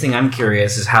the biggest thing I'm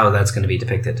curious is how that's going to be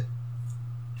depicted.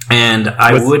 And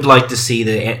I would like to see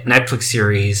the Netflix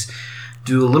series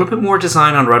do a little bit more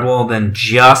design on Redwall than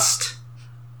just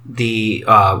the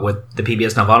with the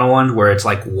PBS Nelvana one, where it's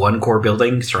like one core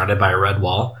building surrounded by a red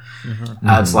wall.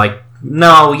 It's like,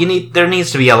 no, there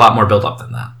needs to be a lot more build up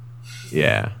than that.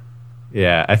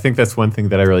 Yeah, I think that's one thing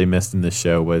that I really missed in the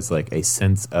show was like a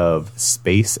sense of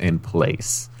space and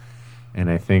place. And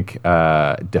I think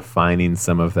defining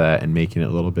some of that and making it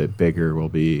a little bit bigger will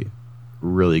be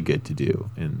really good to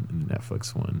do in the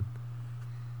Netflix one.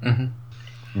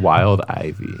 Wild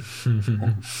Ivy.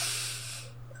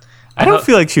 I don't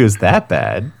feel like she was that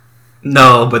bad.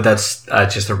 No, but that's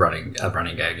just a running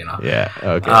gag, you know. Yeah.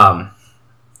 Okay.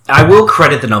 I will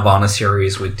credit the Nelvana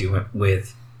series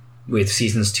with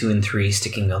seasons 2 and 3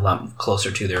 sticking a lot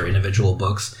closer to their individual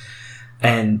books,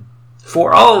 and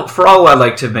for all I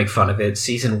like to make fun of it,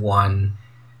 season 1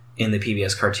 in the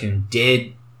PBS cartoon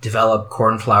did develop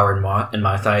Cornflower and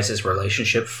Matthias'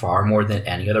 relationship far more than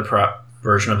any other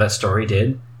version of that story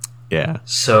did. Yeah.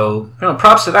 So,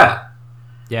 props to that.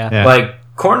 Yeah. Like,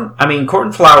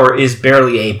 Cornflower is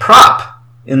barely a prop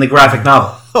in the graphic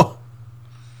novel. Oh.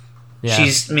 Yeah.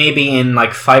 She's maybe in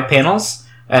like 5 panels,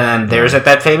 and then there's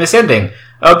that famous ending.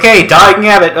 Okay, dying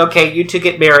abbot. Okay, you two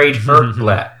get married.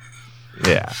 Blah.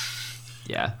 Yeah.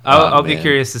 Yeah. I'll be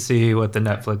curious to see what the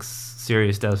Netflix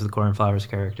series does with Cornflower's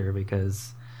character,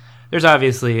 because there's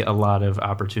obviously a lot of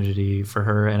opportunity for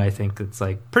her, and I think it's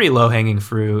like pretty low-hanging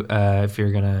fruit if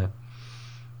you're going to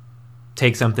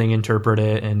take something, interpret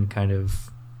it, and kind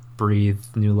of breathe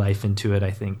new life into it.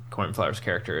 I think Cornflower's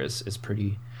character is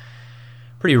pretty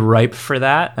ripe for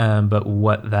that, but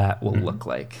what that will look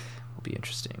like will be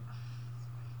interesting.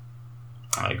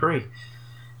 I agree.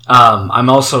 I'm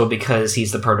also, because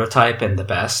he's the prototype and the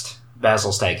best,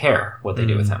 Basil Stagg-Hare, what they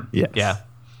do with him. Yes. Yeah.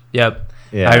 Yep.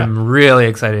 Yeah. I'm really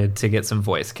excited to get some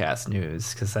voice cast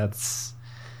news, because that's...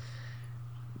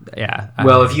 Yeah.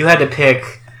 Well, if you had to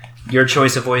pick your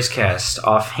choice of voice cast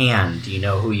offhand, do you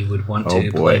know who you would want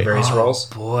to play various roles?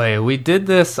 Boy, we did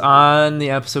this on the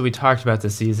episode we talked about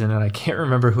this season, and I can't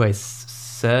remember who I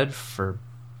said for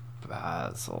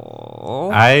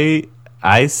Basil.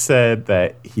 I said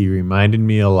that he reminded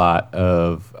me a lot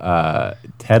of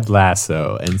Ted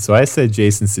Lasso, and so I said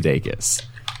Jason Sudeikis,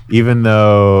 even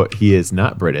though he is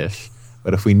not British.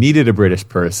 But if we needed a British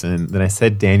person, then I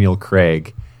said Daniel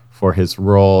Craig for his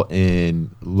role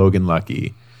in Logan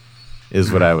Lucky,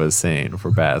 is what I was saying for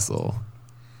Basil.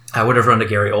 I would have run to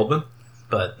Gary Oldman,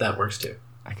 but that works too.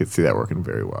 I could see that working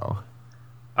very well.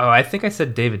 Oh, I think I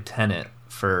said David Tennant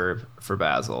for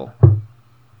Basil.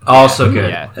 Also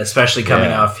good, yeah. Especially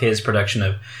coming off his production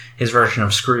of his version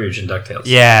of Scrooge in DuckTales.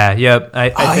 Yeah, yep. I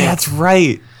think, that's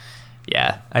right.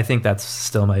 Yeah, I think that's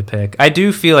still my pick. I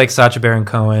do feel like Sacha Baron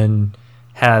Cohen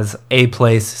has a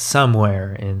place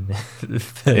somewhere in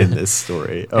this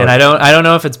story, and I don't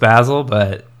know if it's Basil,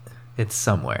 but it's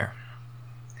somewhere.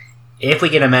 If we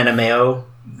get Amanda Mayo,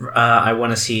 I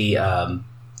want to see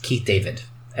Keith David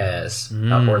as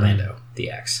Orlando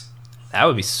the Axe. That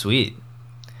would be sweet.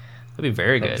 That'd be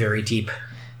very good. Very deep,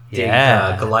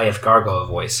 Goliath gargoyle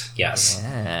voice. Yes.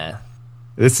 Yeah.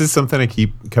 This is something I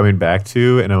keep coming back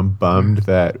to, and I'm bummed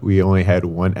that we only had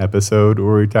one episode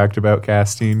where we talked about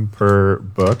casting per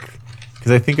book.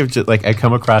 Because I think of just like I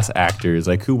come across actors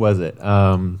like, who was it?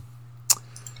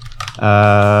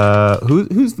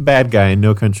 Who's the bad guy in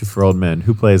No Country for Old Men?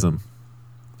 Who plays him?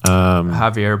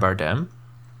 Javier Bardem.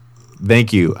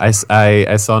 Thank you. I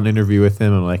saw an interview with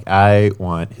him. I'm like, I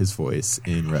want his voice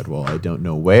in Redwall. I don't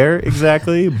know where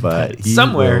exactly, but he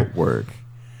somewhere will work.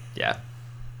 Yeah,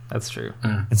 that's true.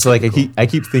 And so like I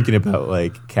keep thinking about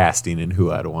like casting and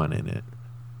who I'd want in it.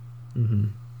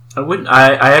 Mm-hmm.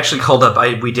 I actually called up.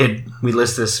 We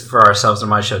list this for ourselves on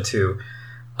my show too.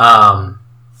 I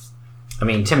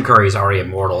mean, Tim Curry is already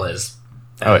immortal as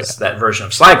that version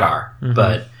of Slygar,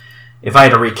 but if I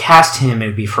had to recast him, it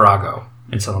would be Farago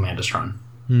in Salamander's Run.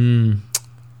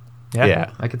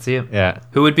 Yeah, I could see it. Yeah.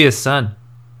 Who would be his son?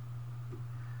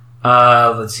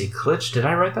 Let's see. Klitsch, did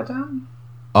I write that down?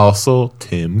 Also,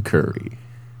 Tim Curry.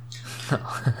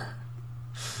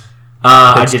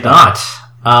 I did not.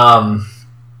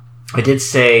 I did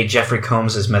say Jeffrey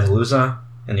Combs as Methuselah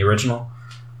in the original.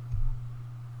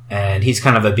 and he's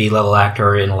kind of a B-level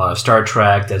actor in a lot of Star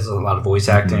Trek, does a lot of voice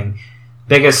acting.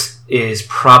 Biggest is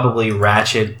probably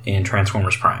Ratchet in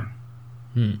Transformers Prime.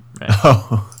 Right.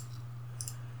 Oh.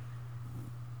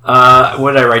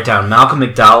 What did I write down? Malcolm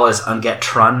McDowell as Unget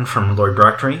Trun from Lord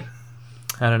Brocktree.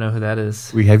 I don't know who that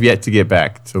is. We have yet to get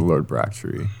back to Lord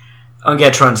Brocktree.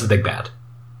 Unget Trun's the big bad.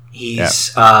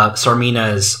 He's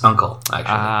Sarmina's uncle, actually.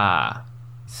 Ah.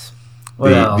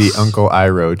 What else? The Uncle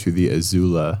Iroh to the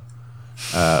Azula,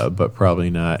 but probably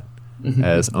not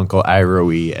as Uncle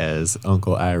Iroh-y as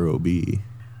Uncle Iroh B.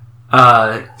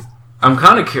 I'm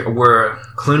kind of curious where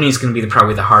Clooney's going to be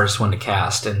probably the hardest one to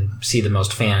cast and see the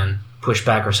most fan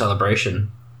pushback or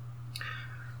celebration.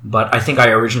 But I think I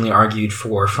originally argued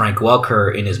for Frank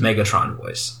Welker in his Megatron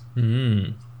voice.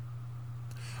 Mm.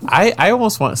 I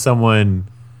almost want someone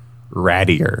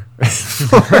rattier,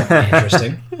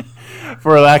 Interesting.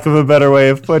 for lack of a better way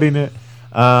of putting it.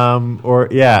 I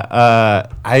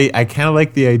kind of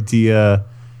like the idea.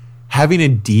 Having a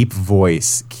deep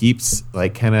voice keeps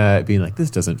like kind of being like, this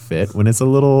doesn't fit when it's a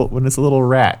little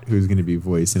rat who's going to be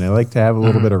voicing. I like to have a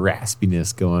little bit of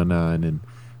raspiness going on and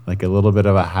like a little bit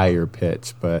of a higher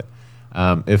pitch. But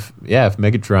if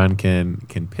Megatron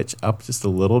can pitch up just a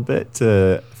little bit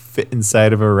to fit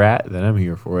inside of a rat, then I'm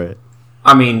here for it.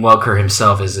 I mean, Welker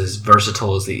himself is as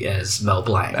versatile as Mel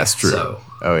Blanc. That's true. So,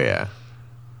 Oh yeah.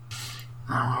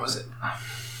 what was it?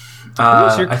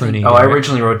 was your Clooney, I Derek?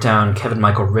 originally wrote down Kevin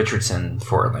Michael Richardson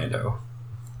for Orlando,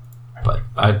 but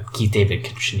Keith David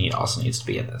Chenier also needs to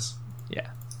be in this. Yeah.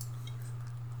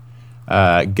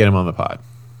 Get him on the pod.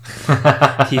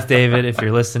 Keith David, if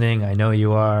you're listening, I know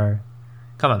you are.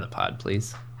 Come on the pod,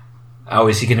 please. Oh,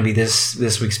 is he going to be this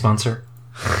week's sponsor?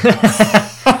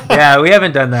 Yeah, we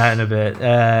haven't done that in a bit.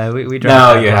 We dropped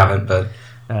No, that you one. haven't. But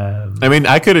I mean,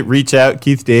 I could reach out,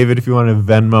 Keith David, if you want to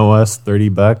Venmo us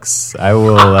 $30. I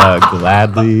will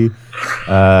gladly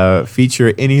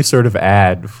feature any sort of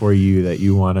ad for you that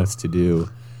you want us to do.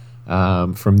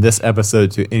 From this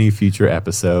episode to any future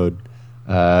episode,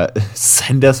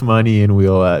 send us money and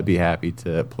we'll be happy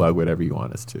to plug whatever you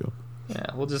want us to. Yeah,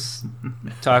 we'll just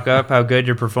talk up how good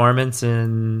your performance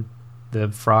in the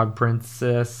Frog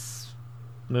Princess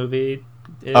movie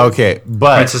is. Okay,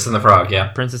 but Princess and the Frog, yeah.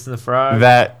 Princess and the Frog.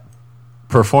 that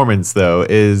performance though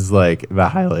is like the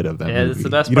highlight of that Yeah, movie. it's the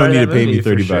best You part don't of need that to pay me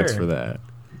movie, for $30 sure. for that.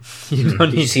 You don't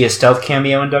Did you need see a stealth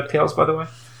cameo in DuckTales, by the way?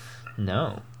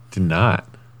 No. Did not.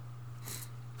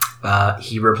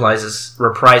 He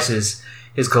reprises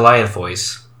his Goliath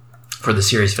voice for the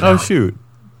series finale. Oh shoot!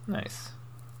 Nice.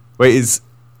 Wait,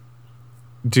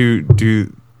 do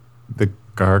the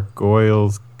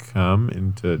gargoyles come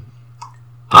into?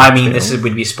 I mean,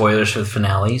 would be spoilers for the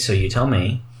finale, so you tell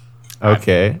me.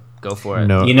 Okay, Go for it.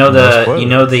 no. You know no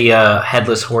spoilers. the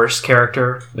headless horse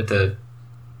character with the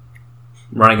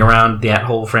running around that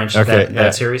whole franchise, Okay, that yeah.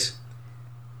 series?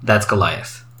 That's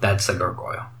Goliath. That's the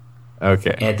gargoyle.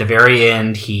 Okay, At the very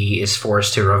end, he is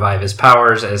forced to revive his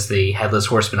powers as the headless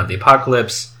horseman of the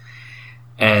apocalypse,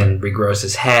 and regrows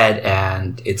his head.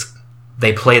 And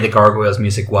they play the gargoyles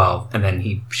music and then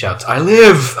he shouts, "I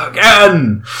live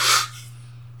again!"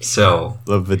 So,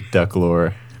 love the duck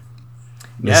lore.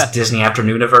 Miss Yeah. Disney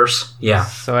Afternooniverse, yeah.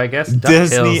 So I guess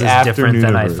Disney DuckTales is different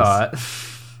than I Afternooniverse. thought.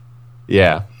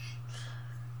 Yeah,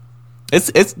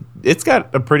 it's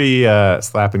got a pretty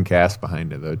slapping cast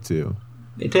behind it though too.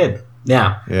 It did,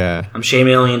 yeah. Yeah, I'm shame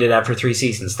aliened it after 3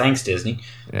 seasons. Thanks, Disney.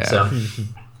 yeah. So,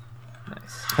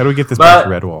 How do we get this But-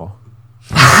 back to Redwall?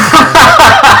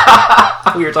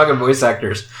 we were talking voice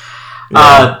actors.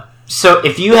 Yeah. So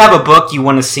if you have a book you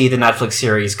want to see the Netflix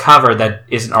series cover that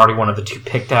isn't already one of the two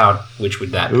picked out, which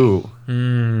would that be? Ooh,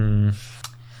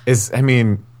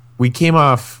 we came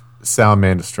off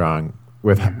Salamander Strong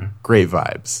with great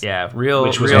vibes. Yeah, real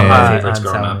Which was real one of my hot favorites on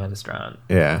growing up. Salamander Strong.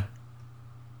 Yeah.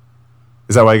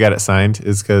 Is that why you got it signed?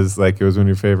 Is because like it was one of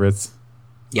your favorites?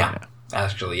 Yeah,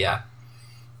 actually, yeah.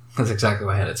 That's exactly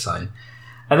why I had it signed.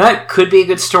 And that could be a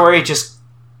good story, just,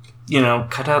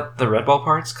 cut out the Redwall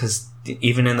parts, because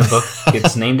even in the book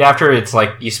it's named after, it's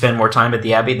like you spend more time at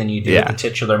the Abbey than you do at the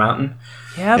titular mountain.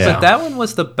 Yeah, Yeah. but that one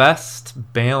was the best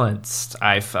balanced,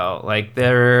 I felt. Like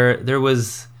there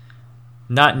was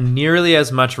not nearly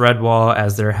as much Redwall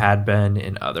as there had been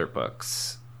in other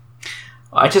books.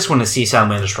 I just want to see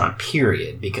Salamander Strong,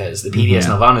 period, because the PBS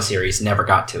Nirvana series never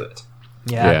got to it.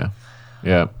 Yeah.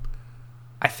 Yeah.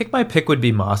 I think my pick would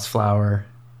be Mossflower.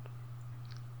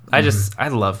 I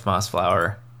love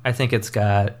Mossflower. I think it's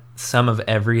got some of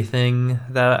everything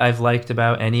that I've liked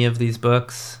about any of these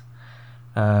books.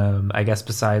 I guess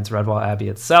besides Redwall Abbey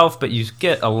itself, but you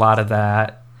get a lot of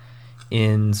that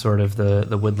in sort of the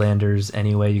Woodlanders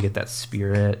anyway. You get that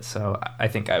spirit. So I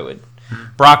think I would.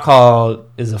 Brock Hall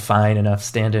is a fine enough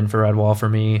stand-in for Redwall for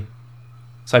me.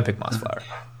 So I pick Mossflower.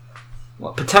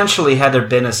 Well, potentially, had there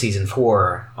been a season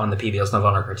 4 on the PBS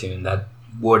Nelvana cartoon, that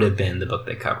would have been the book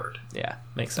they covered. Yeah,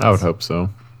 makes sense. I would hope so.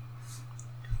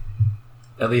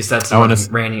 At least that's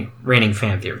the reigning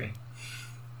fan theory.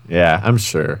 Yeah, I'm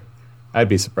sure. I'd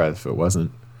be surprised if it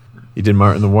wasn't. You did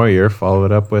Martin the Warrior, follow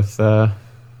it up with...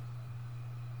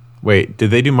 Wait, did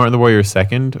they do Martin the Warrior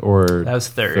second or... That was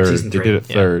third. Season They 3. did it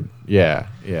third. Yeah.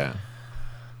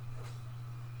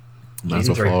 Might as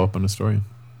well 3. follow up on the story.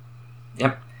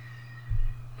 Yep.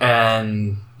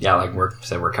 And yeah, like we're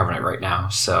covering it right now,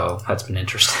 so that's been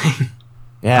interesting.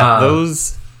 Yeah,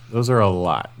 those are a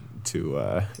lot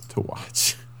to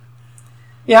watch.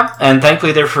 Yeah, and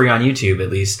thankfully they're free on YouTube, at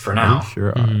least for now. They sure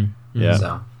are. Mm-hmm. Yeah.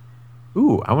 So.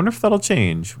 Ooh, I wonder if that'll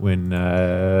change when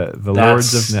the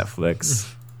Lords of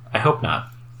Netflix. I hope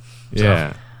not.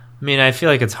 Yeah. I mean, I feel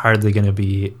like it's hardly going to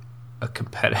be a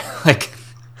competitive... Like,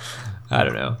 I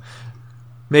don't know.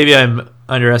 Maybe I'm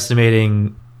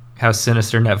underestimating how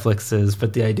sinister Netflix is,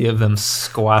 but the idea of them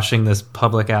squashing this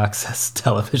public access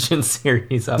television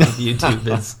series off of YouTube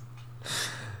is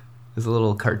a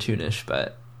little cartoonish,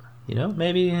 but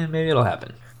maybe it'll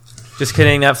happen. Just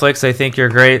kidding, Netflix. I think you're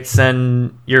great.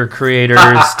 Send your creators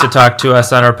to talk to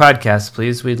us on our podcast,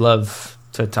 please. We'd love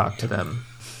to talk to them.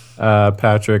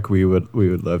 Patrick, we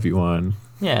would love you on.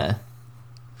 Yeah.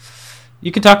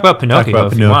 You can talk about Pinocchio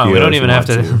if you want. We don't even have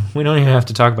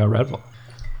to talk about Redwall.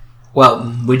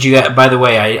 Well, would you? By the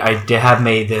way, I have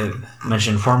made the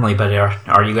mention formally, but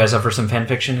are you guys up for some fan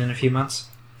fiction in a few months?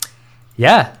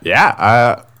 Yeah.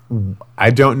 Yeah.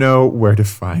 I don't know where to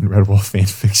find Redwall fan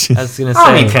fiction. I was gonna say.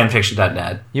 I mean,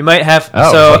 fanfiction.net. You might have.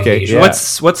 Oh, so okay. Yeah.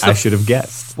 What's the? I should have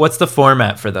guessed. What's the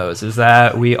format for those? Is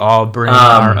that we all bring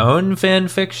our own fan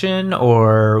fiction,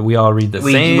 or we all read the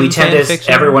same? We tend fan to.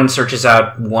 fiction? Everyone searches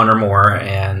out one or more,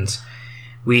 and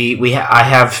I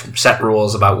have set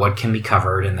rules about what can be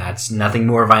covered, and that's nothing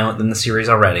more violent than the series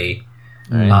already.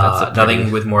 Right,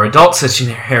 nothing with more adult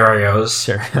scenarios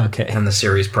Sure. Okay. than the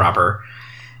series proper.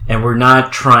 And we're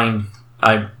not trying.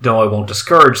 Though I won't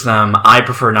discourage them, I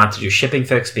prefer not to do shipping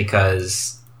fix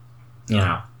because,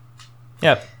 Yep,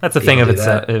 that's a thing of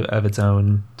its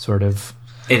own sort of.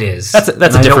 It is. That's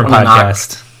a different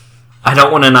podcast. I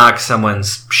don't want to knock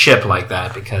someone's ship like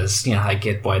that because I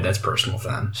get why that's personal for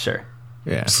them. Sure.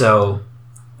 Yeah. So,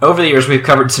 over the years, we've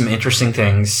covered some interesting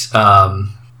things.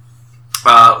 Last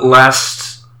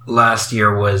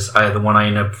year was the one I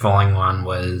ended up falling on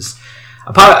was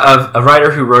a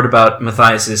writer who wrote about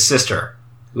Matthias's sister,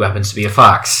 who happens to be a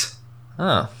fox.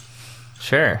 Oh,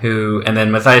 sure. And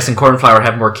then Matthias and Cornflower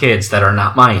have more kids that are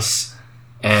not mice,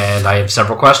 and I have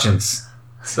several questions.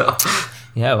 So,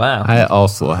 yeah, wow. I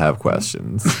also have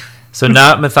questions. So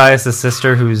not Matthias'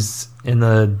 sister, who's in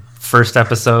the first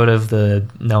episode of the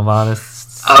Nelvana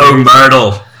series,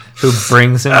 Myrtle, who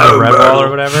brings him to Redwall or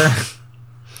whatever.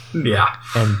 Yeah,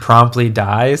 and promptly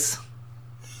dies.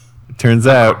 Turns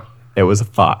out it was a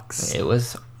fox. It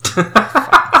was a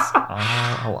fox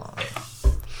all along.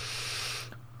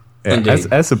 Yeah,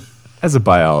 as a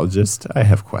biologist, I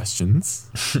have questions,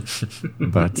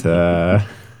 but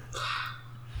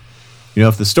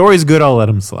if the story's good, I'll let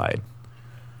them slide.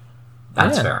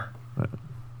 that's fair.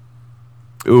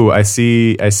 Ooh, I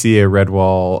see a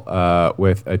Redwall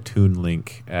with a Toon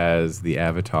Link as the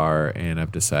avatar, and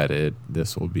I've decided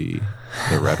this will be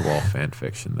the Redwall fan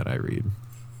fiction that I read.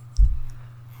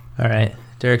 All right,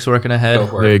 Derek's working ahead. Go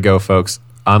for There it. you go, folks.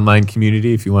 Online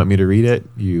community, if you want me to read it,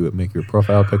 you make your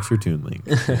profile picture Toon Link.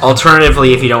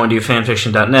 Alternatively, if you don't want to do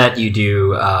fanfiction.net, you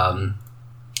do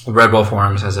Redwall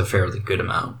Forums has a fairly good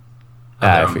amount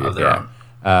of their own.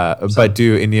 But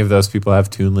do any of those people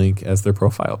have Toon Link as their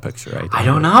profile picture? I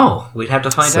don't know. We'd have to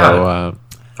find out.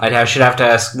 Should have to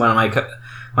ask one of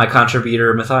my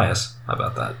contributor Matthias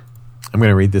about that. I'm going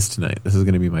to read this tonight. This is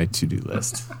going to be my to-do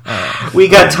list. We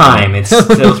got time. It's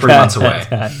still 3 months away.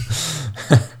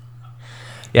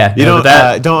 Yeah, you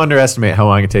don't underestimate how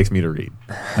long it takes me to read.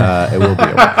 It will be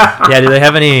a while. Yeah, do they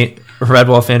have any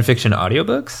Redwall fanfiction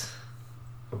audiobooks?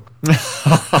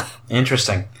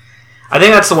 Interesting. I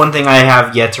think that's the one thing I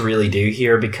have yet to really do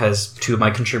here because 2 of my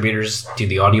contributors do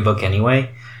the audiobook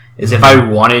anyway. Is if I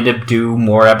wanted to do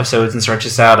more episodes and stretch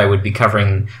this out, I would be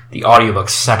covering the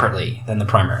audiobooks separately than the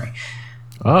primary.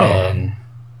 Oh. And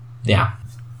yeah.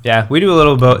 Yeah, we do a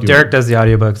little both. Derek does the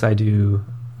audiobooks, I do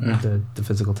the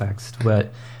physical text.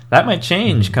 But that might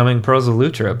change coming Pearls of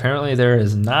Lutra. Apparently there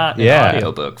is not an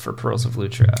audiobook for Pearls of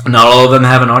Lutra. Not all of them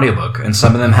have an audiobook, and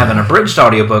some of them have an abridged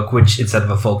audiobook, which instead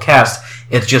of a full cast,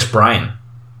 it's just Brian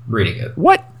Really good.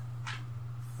 What?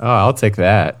 Oh, I'll take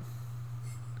that.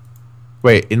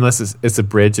 Wait, unless it's a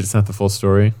bridge, it's not the full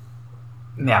story.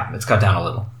 Yeah, it's cut down a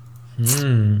little.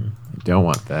 You don't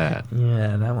want that.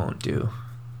 Yeah, that won't do.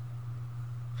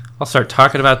 I'll start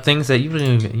talking about things that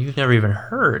you've never even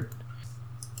heard.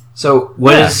 So,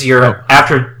 what is your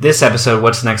after this episode?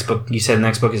 What's the next book? You said the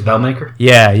next book is Bellmaker.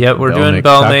 Yeah, we're doing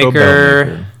Taco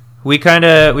Bellmaker. We've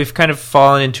kind of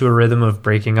fallen into a rhythm of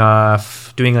breaking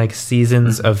off, doing like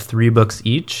seasons of 3 books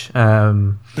each,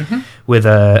 with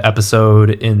a episode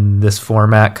in this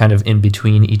format, kind of in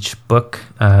between each book,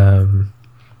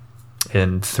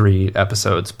 and 3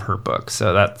 episodes per book.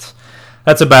 So that's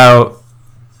about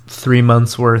 3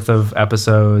 months worth of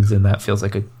episodes, and that feels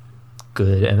like a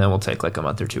good. And then we'll take like a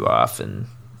month or 2 off, and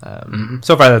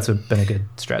so far that's been a good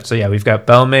stretch. So yeah, we've got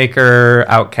Bellmaker,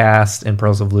 Outcast, and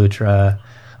Pearls of Lutra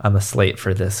on the slate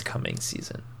for this coming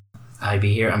season. I'd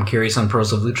be here. I'm curious on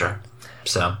Pearls of Lutra.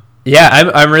 So yeah,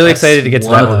 I'm really excited to get to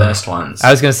that one. One of the best ones. I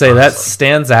was going to say that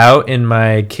stands out in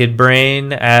my kid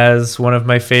brain as one of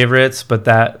my favorites, but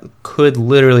that could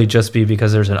literally just be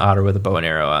because there's an otter with a bow and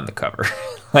arrow on the cover.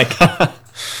 Like,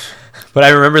 but I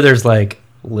remember there's like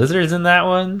lizards in that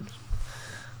one.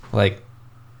 Like,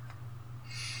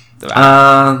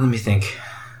 let me think.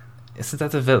 Isn't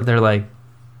that they're like.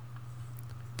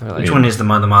 Which one is the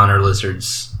monitor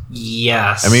lizards?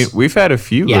 Yes. I mean, we've had a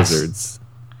few lizards.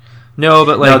 No,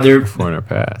 but like they're before in our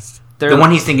past. The one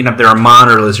he's thinking of, there are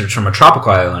monitor lizards from a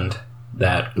tropical island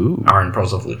that are in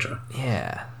Pearls of Lutra.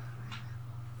 Yeah.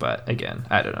 But again,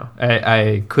 I don't know.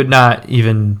 I could not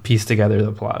even piece together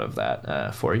the plot of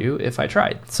that for you if I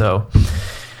tried. So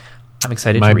I'm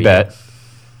excited to read My bet it.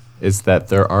 is that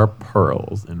there are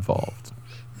pearls involved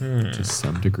to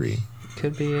some degree.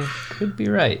 Could be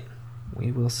right.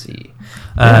 We will see.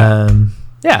 Yeah.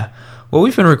 Well,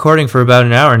 we've been recording for about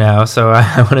an hour now, so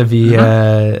I want to be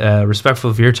respectful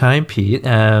of your time, Pete.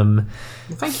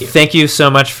 Thank you. Thank you so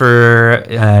much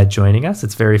for joining us.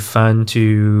 It's very fun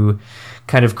to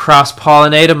kind of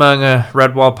cross-pollinate among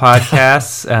Redwall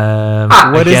podcasts.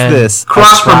 What is this?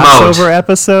 Cross-promote. Crossover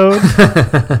episode?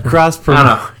 Cross-promote.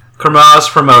 No.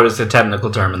 Cross-promote is the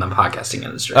technical term in the podcasting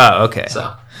industry. Oh, okay.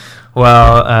 So,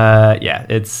 well, yeah,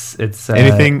 it's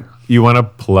anything you want to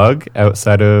plug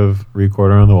outside of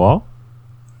Recorder on the Wall?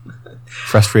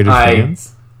 Frustrated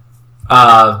fans?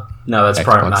 No, that's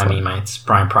Xbox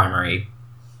primary.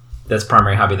 That's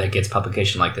primary hobby that gets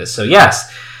publication like this. So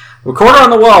yes, Recorder on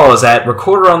the Wall is at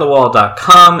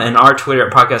recorderonthewall.com, and our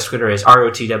podcast Twitter is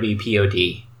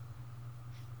ROTWPOD.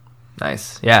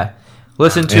 Nice. Yeah.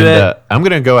 Listen to it. I'm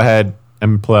going to go ahead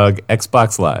and plug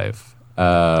Xbox Live.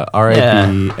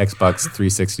 RIP Xbox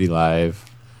 360 Live.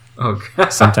 Okay.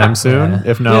 Sometime soon,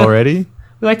 if not already.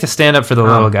 We like to stand up for the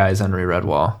little guys on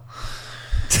Redwall.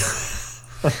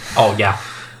 Oh, yeah.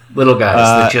 Little guys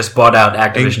that just bought out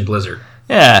Activision Blizzard.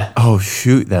 Yeah. Oh,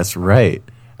 shoot. That's right.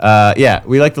 Yeah,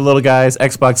 we like the little guys,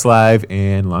 Xbox Live,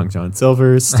 and Long John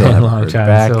Silver's. Still haven't Long heard John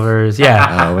back. Silver's.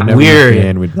 Yeah. Whenever Weird. you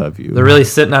can, we'd love you. They're really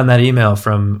sitting on that email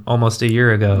from almost a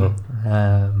year ago.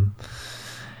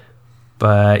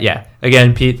 But yeah,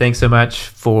 again, Pete, thanks so much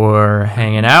for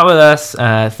hanging out with us.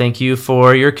 Thank you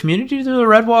for your community to the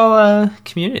Redwall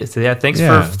community. So yeah, thanks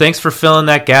for filling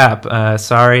that gap.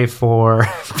 Sorry for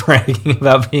bragging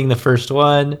about being the first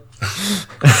one.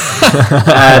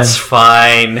 That's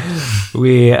fine.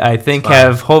 We, I think,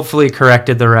 have hopefully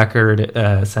corrected the record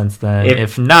since then.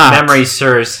 If not, memory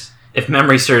serves, I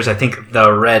think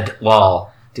the Red Wall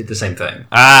did the same thing.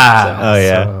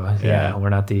 Yeah, we're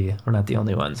not the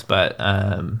only ones, but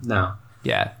no,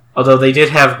 yeah. Although they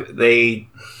did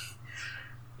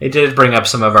bring up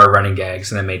some of our running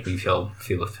gags, and that made me feel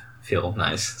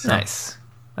nice. So. Nice,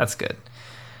 that's good,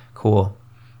 cool.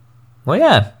 Well,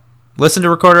 yeah. Listen to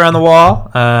Recorder on the Wall.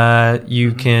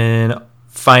 You can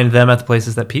find them at the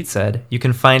places that Pete said. You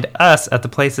can find us at the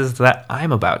places that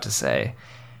I'm about to say,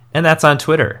 and that's on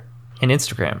Twitter and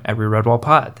Instagram at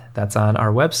ReRedwallPod. That's on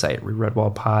our website,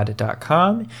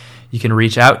 reredwallpod.com. You can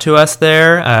reach out to us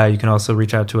there. You can also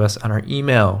reach out to us on our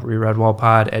email,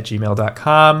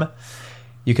 reredwallpod@gmail.com.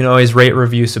 You can always rate,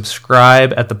 review,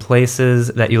 subscribe at the places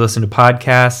that you listen to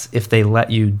podcasts if they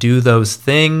let you do those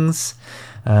things.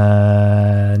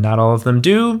 Not all of them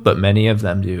do, but many of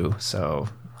them do. So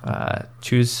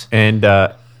choose. And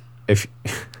if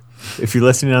you're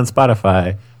listening on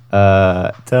Spotify,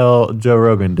 tell Joe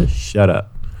Rogan to shut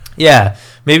up. Yeah,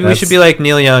 maybe we should be like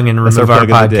Neil Young and remove our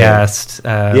podcast.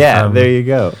 There you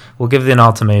go. We'll give an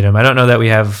ultimatum. I don't know that we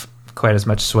have quite as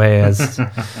much sway as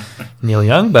Neil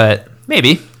Young, but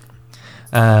maybe.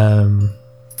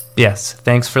 Yes,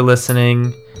 thanks for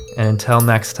listening, and until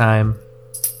next time,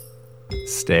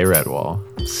 stay Redwall.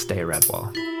 stay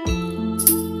Redwall.